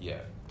 Yeah.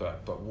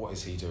 But what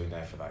is he doing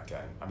there for that game?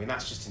 I mean,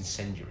 that's just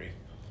incendiary.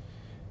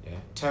 Yeah,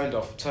 turned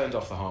off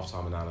the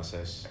half-time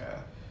analysis. Yeah.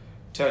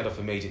 Turned off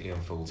immediately on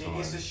full time.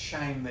 It is a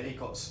shame that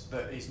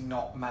he's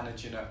not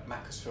managing at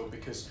Macclesfield,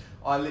 because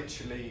I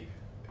literally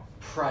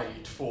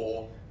prayed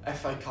for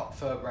FA Cup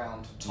third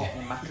round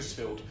Tottenham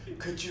Macclesfield.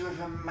 Could you have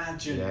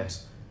imagined? Yeah.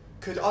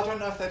 I don't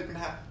know if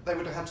they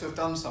would have had to have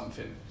done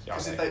something,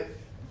 because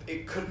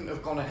it couldn't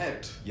have gone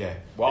ahead. Yeah,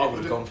 well, I would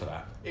have gone for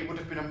that. It would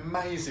have been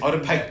amazing. I'd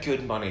have paid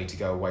good money to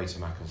go away to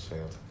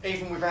Macclesfield,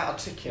 even without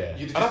a ticket.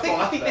 Yeah. And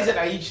I think there's an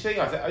age thing.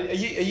 Are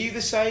you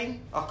the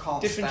same? I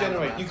can't. Different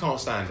generation. You can't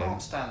stand him. I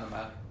can't stand the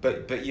man.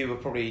 But you were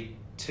probably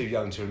too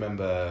young to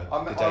remember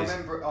the days.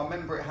 I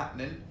remember it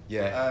happening.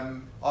 Yeah.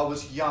 I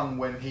was young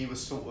when he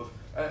was sort of.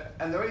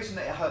 And the reason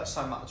that it hurt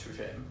so much with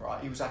him,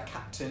 right? He was our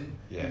captain.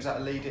 Yeah. He was our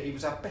leader. He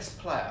was our best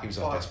player. He was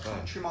our best player.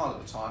 Country mile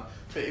at the time.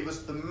 But it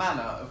was the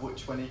manner of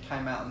which, when he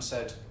came out and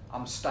said,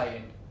 "I'm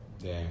staying,"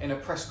 in a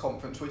press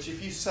conference. Which,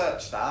 if you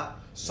search that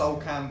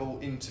Sol Campbell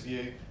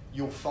interview,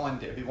 you'll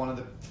find it. It'll be one of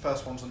the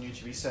first ones on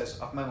YouTube. He says,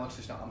 "I've made my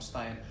decision. I'm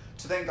staying."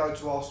 To then go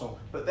to Arsenal,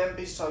 but then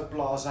be so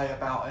blasé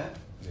about it.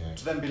 Yeah.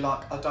 To then be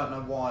like, I don't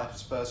know why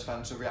Spurs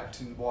fans are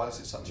reacting. Why is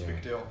it such a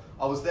big deal?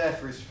 I was there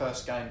for his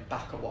first game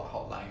back at White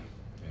Hart Lane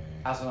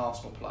as an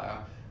Arsenal player,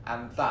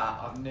 and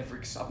that I've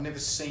never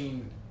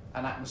seen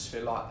an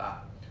atmosphere like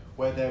that,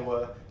 where there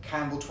were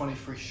Campbell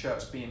 23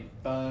 shirts being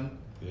burnt,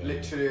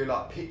 literally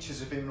like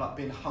pictures of him like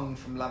being hung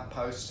from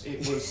lampposts. It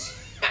was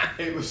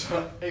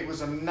it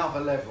was another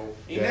level.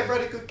 He never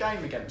had a good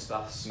game against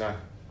us. No.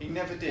 He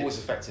never did. Always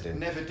affected him.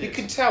 Never did. You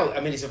can tell.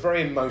 I mean, he's a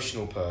very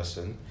emotional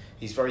person.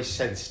 He's very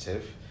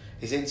sensitive.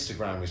 His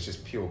Instagram is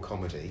just pure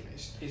comedy.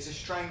 He's a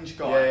strange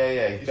guy.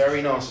 Yeah. He's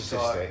very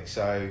narcissistic. Guy.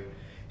 So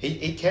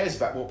he cares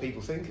about what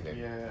people think of him.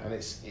 Yeah. And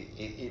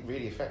it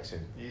really affects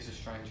him. He's a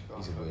strange guy.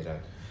 He's a weirdo.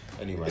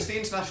 Anyway. It's the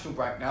international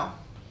break now.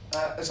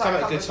 It's come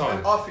at a good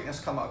time. I think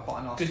that's come at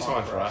quite a nice time. Good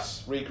time for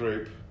us.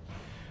 Regroup.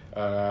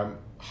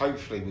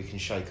 Hopefully we can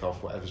shake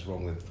off whatever's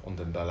wrong with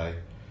Ndombele.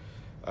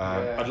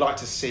 I'd like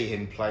to see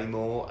him play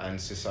more and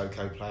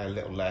Sissoko play a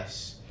little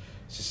less.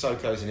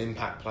 Sissoko's an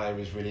impact player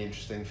is really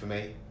interesting for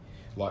me,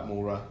 like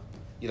Moura.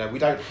 We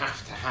don't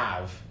have to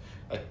have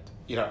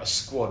a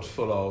squad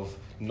full of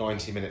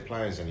 90-minute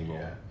players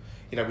anymore.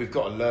 Yeah. We've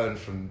got to learn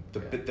from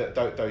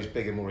those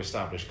bigger, more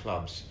established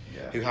clubs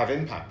who have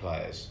impact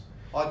players.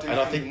 I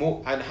think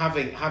more, and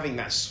having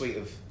that suite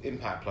of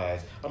impact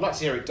players. I'd like to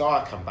see Eric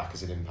Dyer come back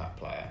as an impact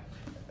player.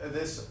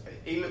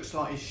 He looks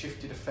like he's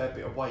shifted a fair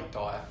bit of weight,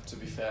 Dyer, to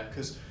be fair,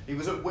 because he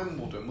was at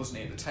Wimbledon, wasn't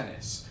he, at the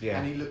tennis? Yeah.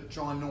 And he looked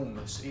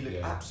ginormous. He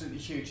looked absolutely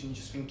huge, and you're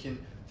just thinking,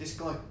 this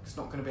guy's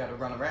not going to be able to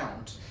run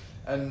around.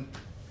 And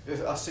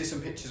I see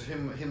some pictures of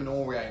him and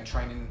Aurier in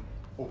training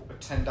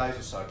 10 days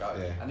or so ago,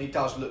 and he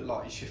does look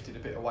like he's shifted a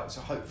bit of weight,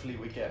 so hopefully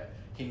we get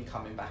him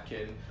coming back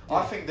in. Yeah.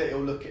 I think that he'll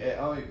look at it.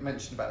 I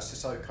mentioned about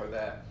Sissoko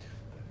there.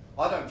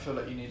 I don't feel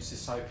like you need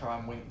Sissoko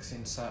and Winks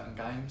in certain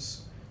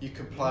games. You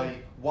can play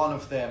one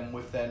of them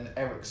with then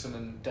Eriksen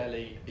and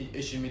Dele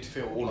as your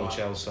midfield. Or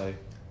Chelsea.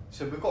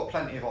 So we've got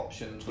plenty of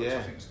options, which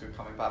I think is good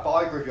coming back. But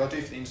I agree with you. I do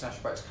think the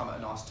international break's come at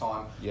a nice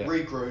time. Yeah.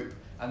 Regroup,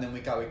 and then we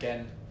go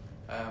again.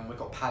 We've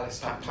got Palace.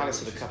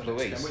 Palace in a couple of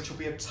weeks. Game, which will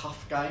be a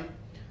tough game.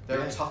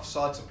 They're a tough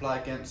side to play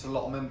against. A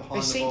lot of men behind the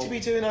ball. They seem to be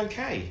doing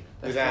okay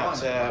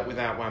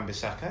without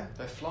Wan-Bissaka.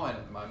 They're flying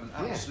at the moment.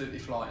 Absolutely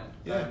flying.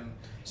 Yeah.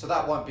 So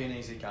that won't be an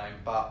easy game,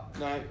 but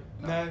no.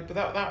 But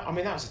that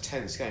was a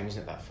tense game,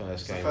 wasn't it? That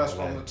first game. The first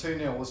one, the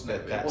 2-0, wasn't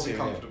it? It wasn't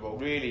comfortable.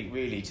 Really,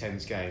 really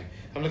tense game.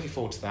 I'm looking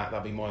forward to that.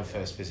 That'll be my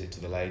first visit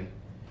to the Lane.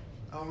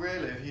 Oh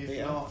really?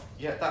 You've not?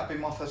 Yeah, that'd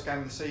be my first game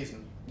of the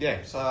season.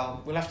 Yeah.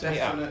 So we'll have to meet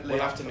up. We'll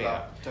have to meet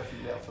up.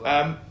 Definitely up for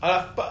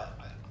that. But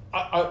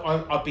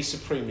I'd be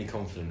supremely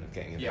confident of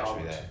getting a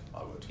victory there.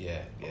 I would.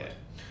 Yeah.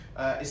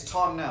 It's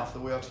time now for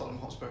the We Are Tottenham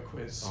Hotspur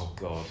quiz. Oh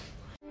God.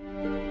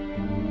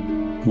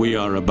 We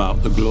are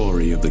about the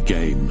glory of the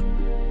game.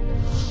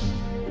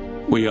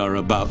 We are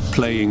about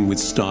playing with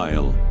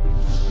style.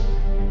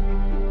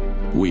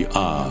 We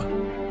are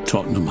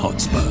Tottenham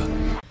Hotspur.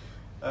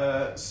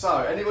 So,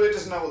 anybody who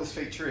doesn't know what this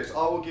feature is,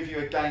 I will give you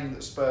a game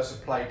that Spurs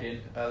have played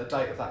in, the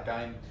date of that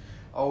game.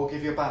 I will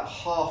give you about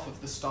half of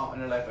the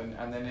starting 11,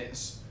 and then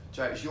it's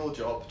your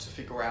job to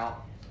figure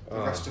out the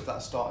rest of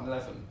that starting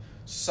 11.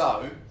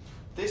 So,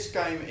 this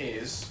game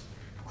is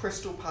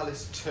Crystal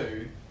Palace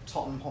 2,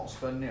 Tottenham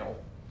Hotspur 0.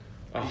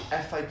 The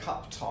FA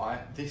Cup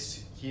tie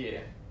this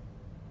year.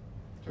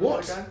 Do you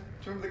remember the game? Do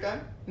you remember the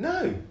game?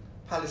 No.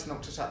 Palace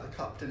knocked us out of the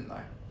cup, didn't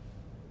they?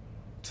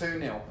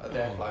 2-0 at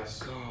their place.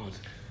 God.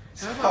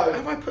 So,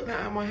 have I put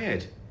that out of my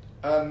head?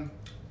 I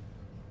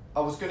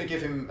was going to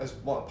give him as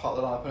part of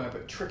the lineup,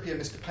 but Trippier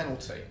missed a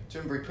penalty. Do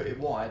you remember he put it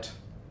wide?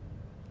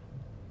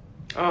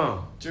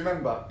 Oh. Do you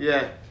remember?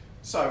 Yeah.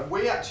 So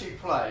we actually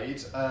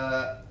played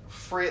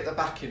 3 at the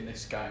back in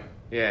this game.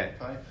 Yeah.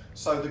 Okay.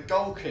 So the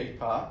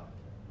goalkeeper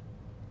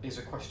is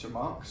a question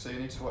mark, so you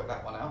need to work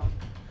that one out.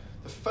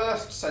 The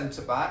first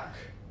centre back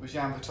was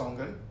Jan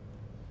Vertonghen.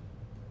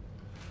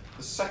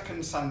 The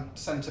second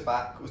centre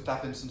back was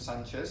Davinson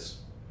Sanchez.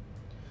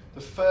 The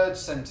third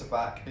centre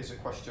back is a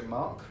question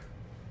mark.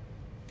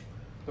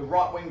 The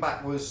right wing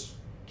back was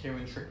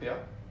Kieran Trippier.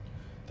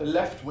 The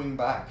left wing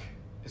back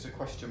is a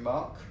question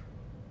mark.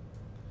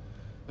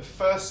 The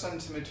first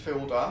centre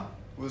midfielder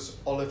was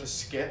Oliver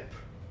Skipp.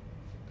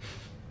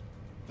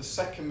 The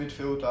second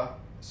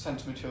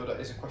centre midfielder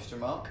is a question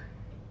mark.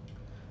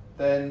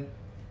 Then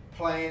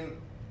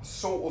playing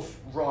sort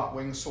of right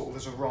wing, sort of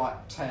as a right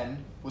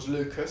 10, was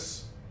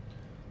Lucas.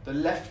 The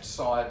left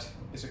side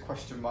is a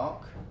question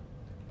mark.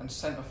 And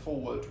centre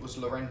forward was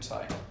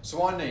Llorente.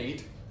 So I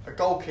need a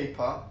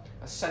goalkeeper,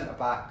 a centre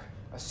back,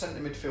 a centre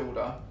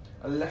midfielder,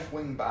 a left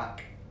wing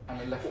back, and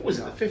a left. What was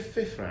it? The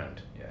fifth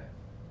round? Yeah.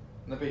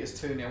 And they beat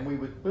us 2-0, and we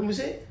were. When was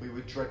it? We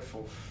were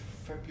dreadful.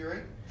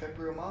 February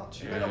or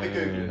March. You better not be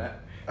googling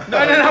it. No.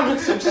 I'm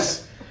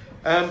just.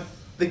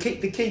 The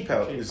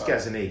keeper was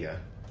Gazzaniga.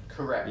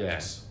 Correct.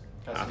 Yes.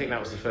 I think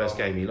that was the first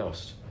game he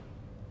lost.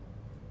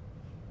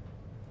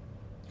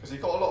 Because he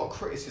got a lot of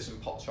criticism,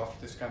 Poch, after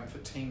this game for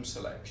team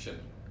selection.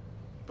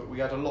 But we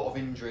had a lot of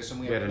injuries, and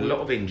we had a lot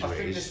of injuries. I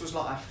think this was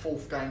like our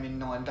 4th game in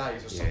 9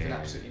 days or something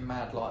absolutely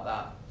mad like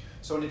that.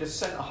 So I need a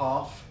centre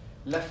half,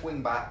 left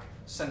wing back,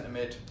 centre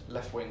mid,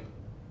 left wing.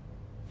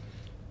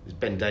 It was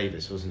Ben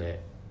Davies, wasn't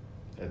it?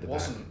 It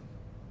wasn't.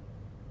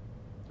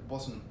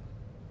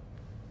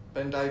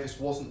 Ben Davies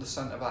wasn't the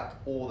centre back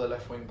or the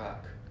left wing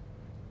back.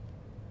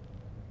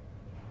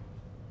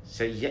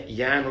 So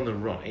Jan on the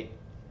right.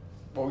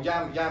 Well,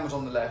 Jan was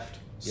on the left,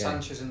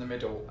 Sanchez in the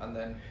middle, and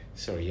then...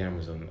 Sorry, Jan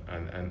was on...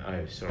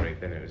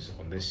 then it was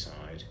on this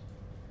side.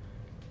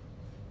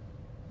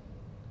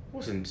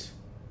 Wasn't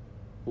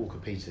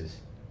Walker-Peters?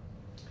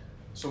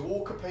 So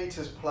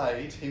Walker-Peters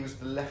played, he was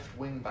the left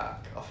wing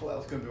back. I thought that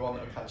was going to be one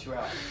that would catch you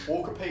out.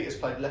 Walker-Peters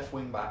played left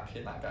wing back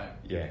in that game.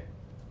 Yeah.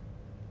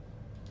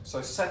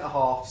 So centre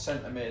half,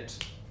 centre mid,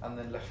 and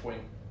then left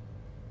wing.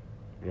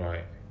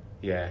 Right,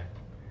 yeah.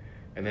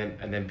 And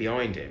then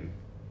behind him,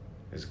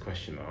 there's a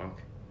question mark.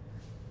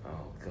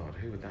 Oh God,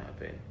 who would that have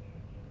been?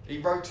 He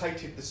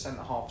rotated the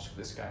centre halves for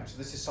this game, so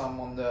this is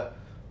someone that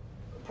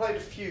played a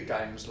few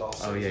games last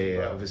season. Oh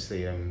yeah.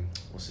 Obviously,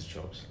 what's his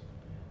chops?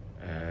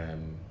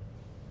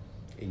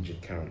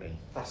 Injured currently.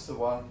 That's the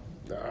one.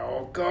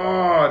 Oh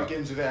God.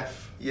 Begins with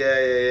F.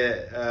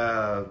 Yeah.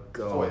 Oh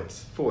God.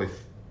 Foyth.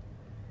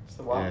 That's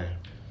the one. Yeah.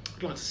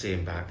 I'd like to see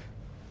him back.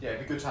 Yeah,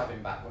 it'd be good to have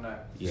him back, wouldn't it?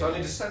 Yeah. So I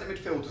need a centre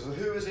midfielder. So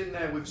who was in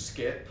there with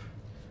Skipp,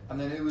 and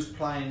then who was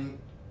playing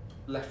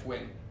left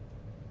wing?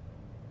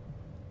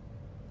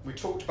 We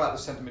talked about the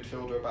centre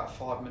midfielder about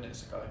 5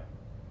 minutes ago,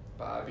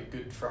 but it'd be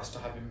good for us to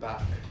have him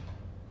back.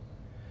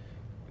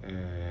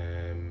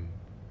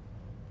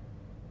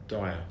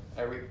 Dyer.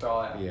 Eric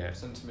Dyer, yeah.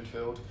 Centre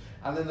midfield.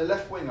 And then the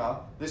left winger,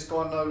 this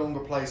guy no longer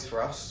plays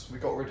for us. We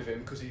got rid of him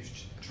because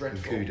he's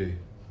dreadful. Nkudu.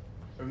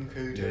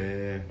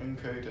 Yeah.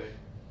 Nkudu.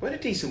 We had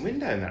a decent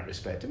window in that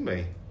respect, didn't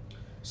we?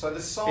 So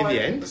the side, in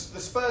the end, the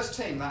Spurs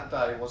team that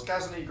day was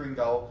Gazzaniga in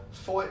goal,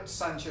 Foyt,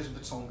 Sanchez,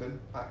 Vertonghen,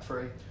 back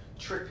 3,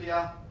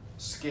 Trippier,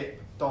 Skipp,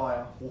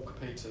 Dyer,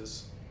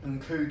 Walker-Peters,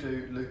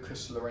 Nkudu,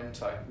 Lucas,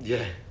 Llorente.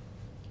 Yeah.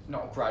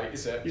 Not great,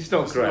 is it? It's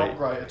not great. Not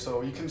great at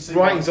all. You can see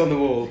writing's on the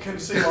wall. You can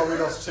see why we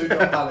lost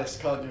 2-0 Palace,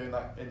 can't you? In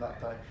that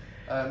day.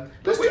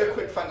 Let's do a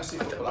quick fantasy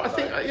football. I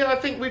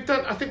think we've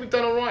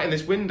done all right in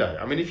this window.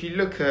 I mean, if you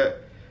look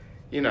at,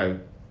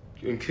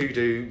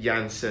 Nkudu,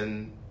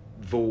 Janssen,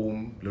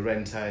 Vorm,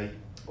 Llorente.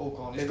 All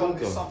gone. He's gone.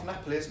 He's signed for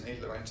Napoli, isn't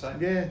he, Llorente?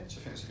 Yeah. Which I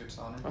think is a good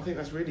signing. I think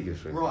that's really good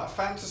for him. Right,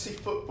 fantasy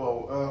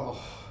football.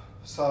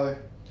 So,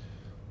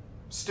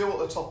 still at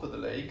the top of the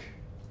league,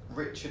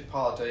 Richard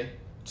Pardee,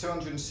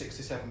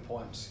 267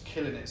 points,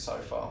 killing it so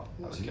far.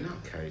 That's a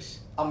nutcase.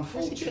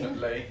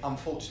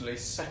 Unfortunately,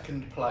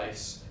 second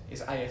place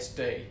is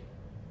ASD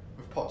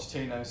with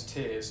Pochettino's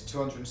Tears,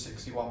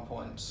 261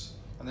 points.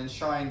 And then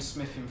Shane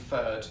Smith in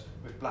third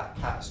with Black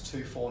Cats,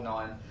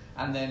 249.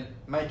 And then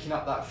making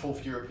up that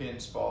fourth European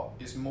spot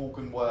is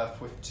Morgan Worth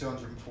with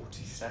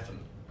 247.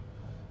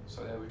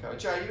 So there we go.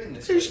 Jay, are you in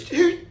this?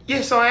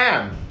 Yes, I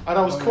am. And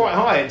I was quite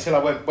high until I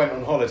went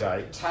on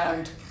holiday.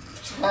 Tanned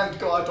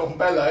guy Don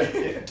Bello.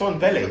 Don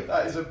Belly.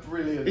 That is a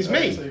brilliant It's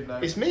me. team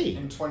name. It's me.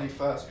 In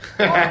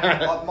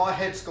 21st. My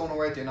head's gone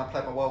already and I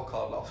played my wild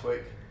card last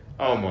week.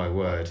 Oh my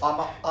word! I'm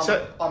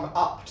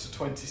up to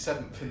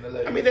 27th in the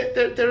league. I mean,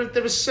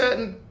 there are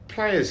certain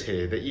players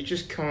here that you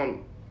just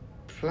can't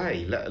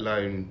play, let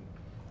alone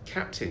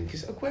captain,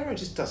 because Aguero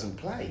just doesn't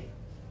play.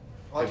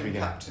 I did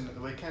captain at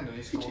the weekend and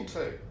he scored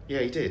 2. Yeah,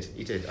 he did.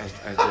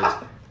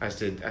 As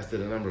did a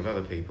number of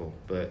other people.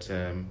 But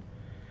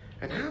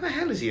and how the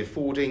hell is he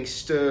affording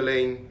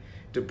Sterling,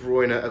 De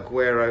Bruyne,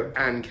 Aguero,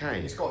 and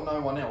Kane? He's got no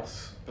one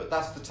else. But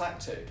that's the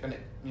tactic, and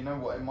you know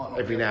what? It might not.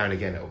 Every now and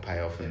again, it'll pay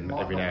off, and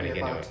every now and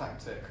again, it'll.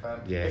 Tactic.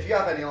 If you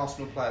have any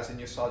Arsenal players in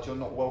your side, you're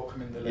not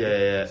welcome in the league.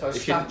 Yeah. So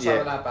Sancho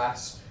and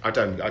Abbas. I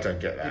don't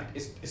get that.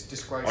 It's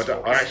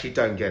disgraceful. I actually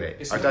don't get it.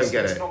 It's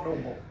not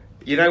normal.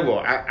 You know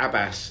what?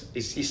 Abbas,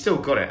 he's still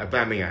got it.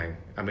 Aubameyang.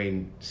 I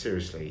mean,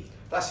 seriously,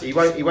 he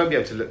won't be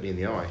able to look me in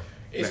the eye.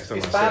 It's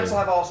bad to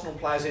have Arsenal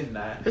players in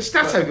there. Has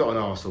Stato got an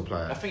Arsenal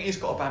player? I think he's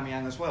got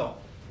Aubameyang as well.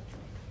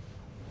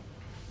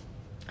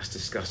 That's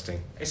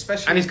disgusting.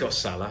 And he's got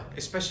Salah.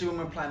 Especially when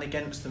we're playing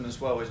against them as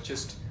well. It's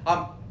just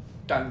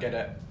don't get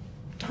it.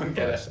 Don't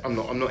get it. I'm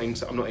not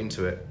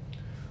into it.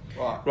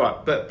 Right.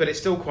 But it's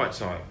still quite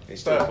tight.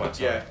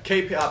 Yeah,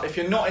 keep it up. If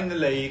you're not in the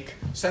league,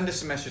 send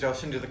us a message. I'll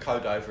send you the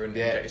code over and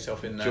get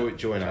yourself in there.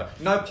 Join up.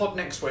 No pod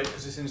next week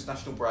because it's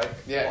international break.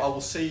 Yeah. But I will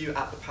see you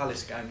at the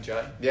Palace game,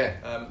 Jay.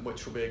 Yeah.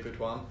 Which will be a good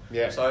one.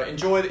 Yeah. So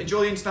enjoy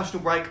the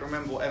international break.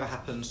 Remember, whatever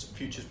happens,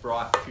 future's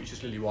bright,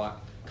 future's lily white.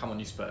 Come on,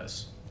 you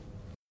Spurs.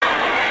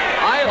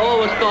 I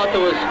always thought there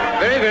was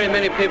very, very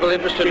many people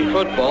interested in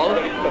football,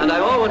 and I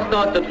always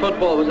thought that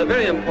football was a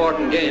very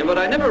important game, but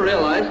I never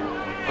realised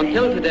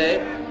until today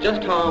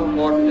just how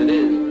important it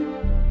is.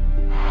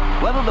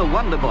 Whether the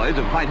Wonder Boys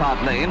of White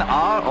Hart Lane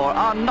are or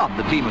are not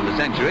the team of the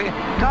century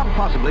can't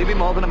possibly be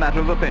more than a matter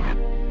of opinion.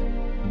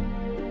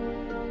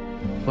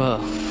 Well,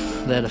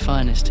 they're the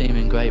finest team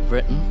in Great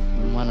Britain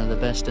and one of the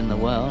best in the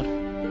world.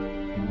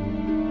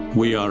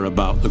 We are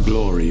about the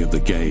glory of the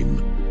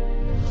game.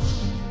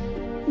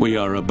 We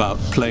are about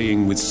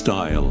playing with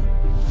style.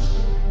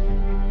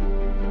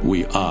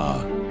 We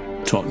are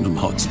Tottenham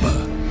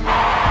Hotspur.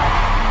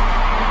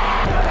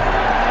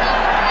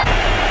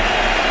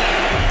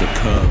 The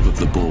curve of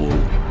the ball,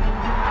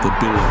 the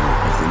billow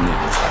of the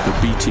net, the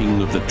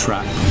beating of the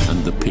trap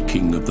and the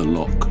picking of the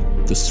lock,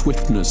 the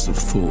swiftness of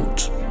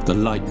thought, the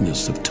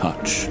lightness of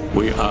touch.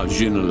 We are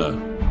Ginola,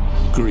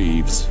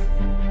 Greaves,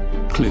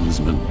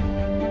 Klinsmann.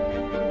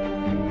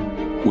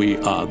 We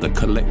are the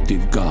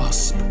collective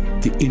gasp,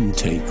 the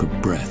intake of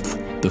breath,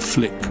 the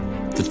flick,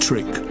 the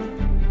trick,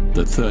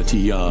 the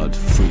 30-yard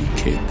free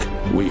kick.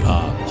 We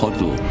are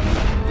Hoddle,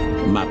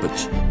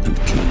 Mabbott and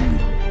King.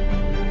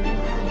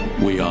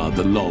 We are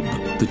the lob,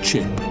 the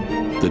chip,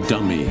 the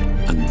dummy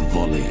and the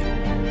volley.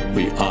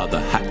 We are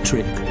the hat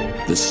trick,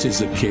 the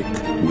scissor kick.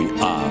 We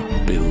are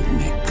Bill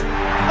Nick.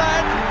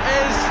 That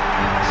is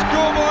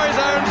schoolboy's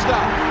own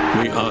stuff.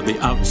 We are the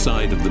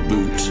outside of the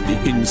boot,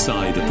 the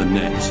inside of the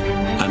net,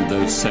 and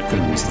those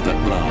seconds that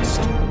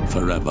last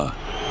forever.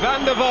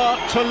 Van der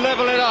Vaart to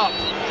level it up.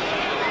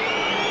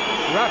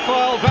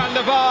 Rafael van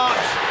der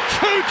Vaart,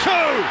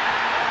 2-2.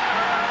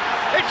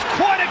 It's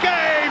quite a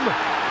game,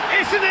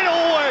 isn't it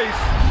always?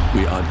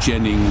 We are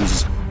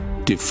Jennings,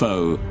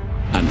 Defoe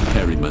and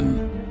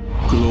Perryman.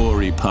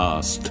 Glory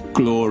past,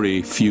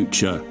 glory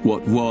future,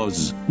 what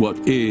was, what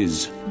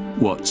is,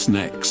 what's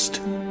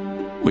next.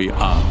 We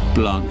are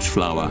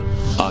Blanchflower,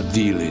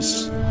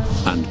 Ardiles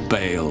and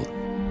Bale.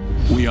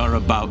 We are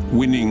about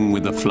winning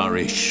with a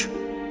flourish.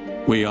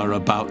 We are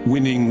about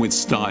winning with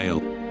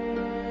style.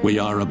 We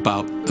are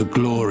about the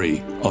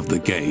glory of the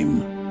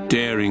game.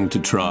 Daring to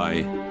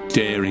try,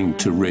 daring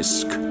to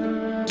risk,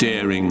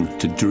 daring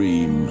to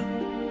dream.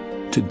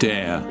 To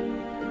dare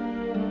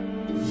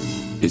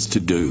is to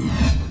do.